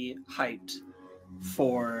 really hyped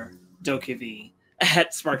for Dokkaev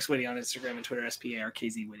at Sparks Witty on Instagram and Twitter,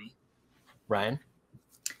 SPARKZ Witty. Ryan?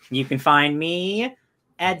 You can find me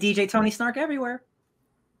at DJ Tony Snark everywhere.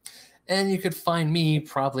 And you could find me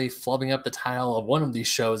probably flubbing up the title of one of these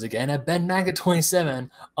shows again at BenMaggot27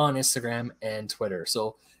 on Instagram and Twitter.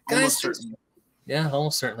 So, guys,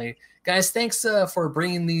 almost certainly. Guys, thanks for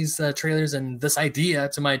bringing these trailers and this idea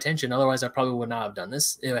to my attention. Otherwise, I probably would not have done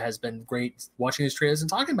this. It has been great watching these trailers and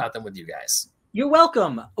talking about them with you guys. You're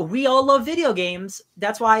welcome. We all love video games.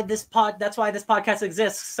 That's why this podcast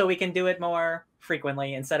exists, so we can do it more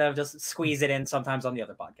frequently instead of just squeeze it in sometimes on the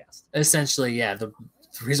other podcast. Essentially, yeah. The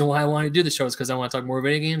reason why I want to do the show is because I want to talk more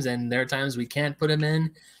video games, and there are times we can't put them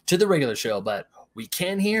in to the regular show, but we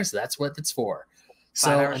can here, so that's what it's for.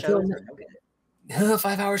 5-hour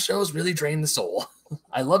shows really drain the soul.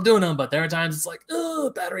 I love doing them, but there are times it's like,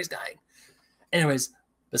 oh, battery's dying. Anyways,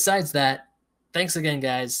 besides that, thanks again,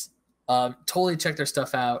 guys. Totally check their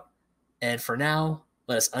stuff out. And for now,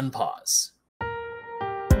 let us unpause.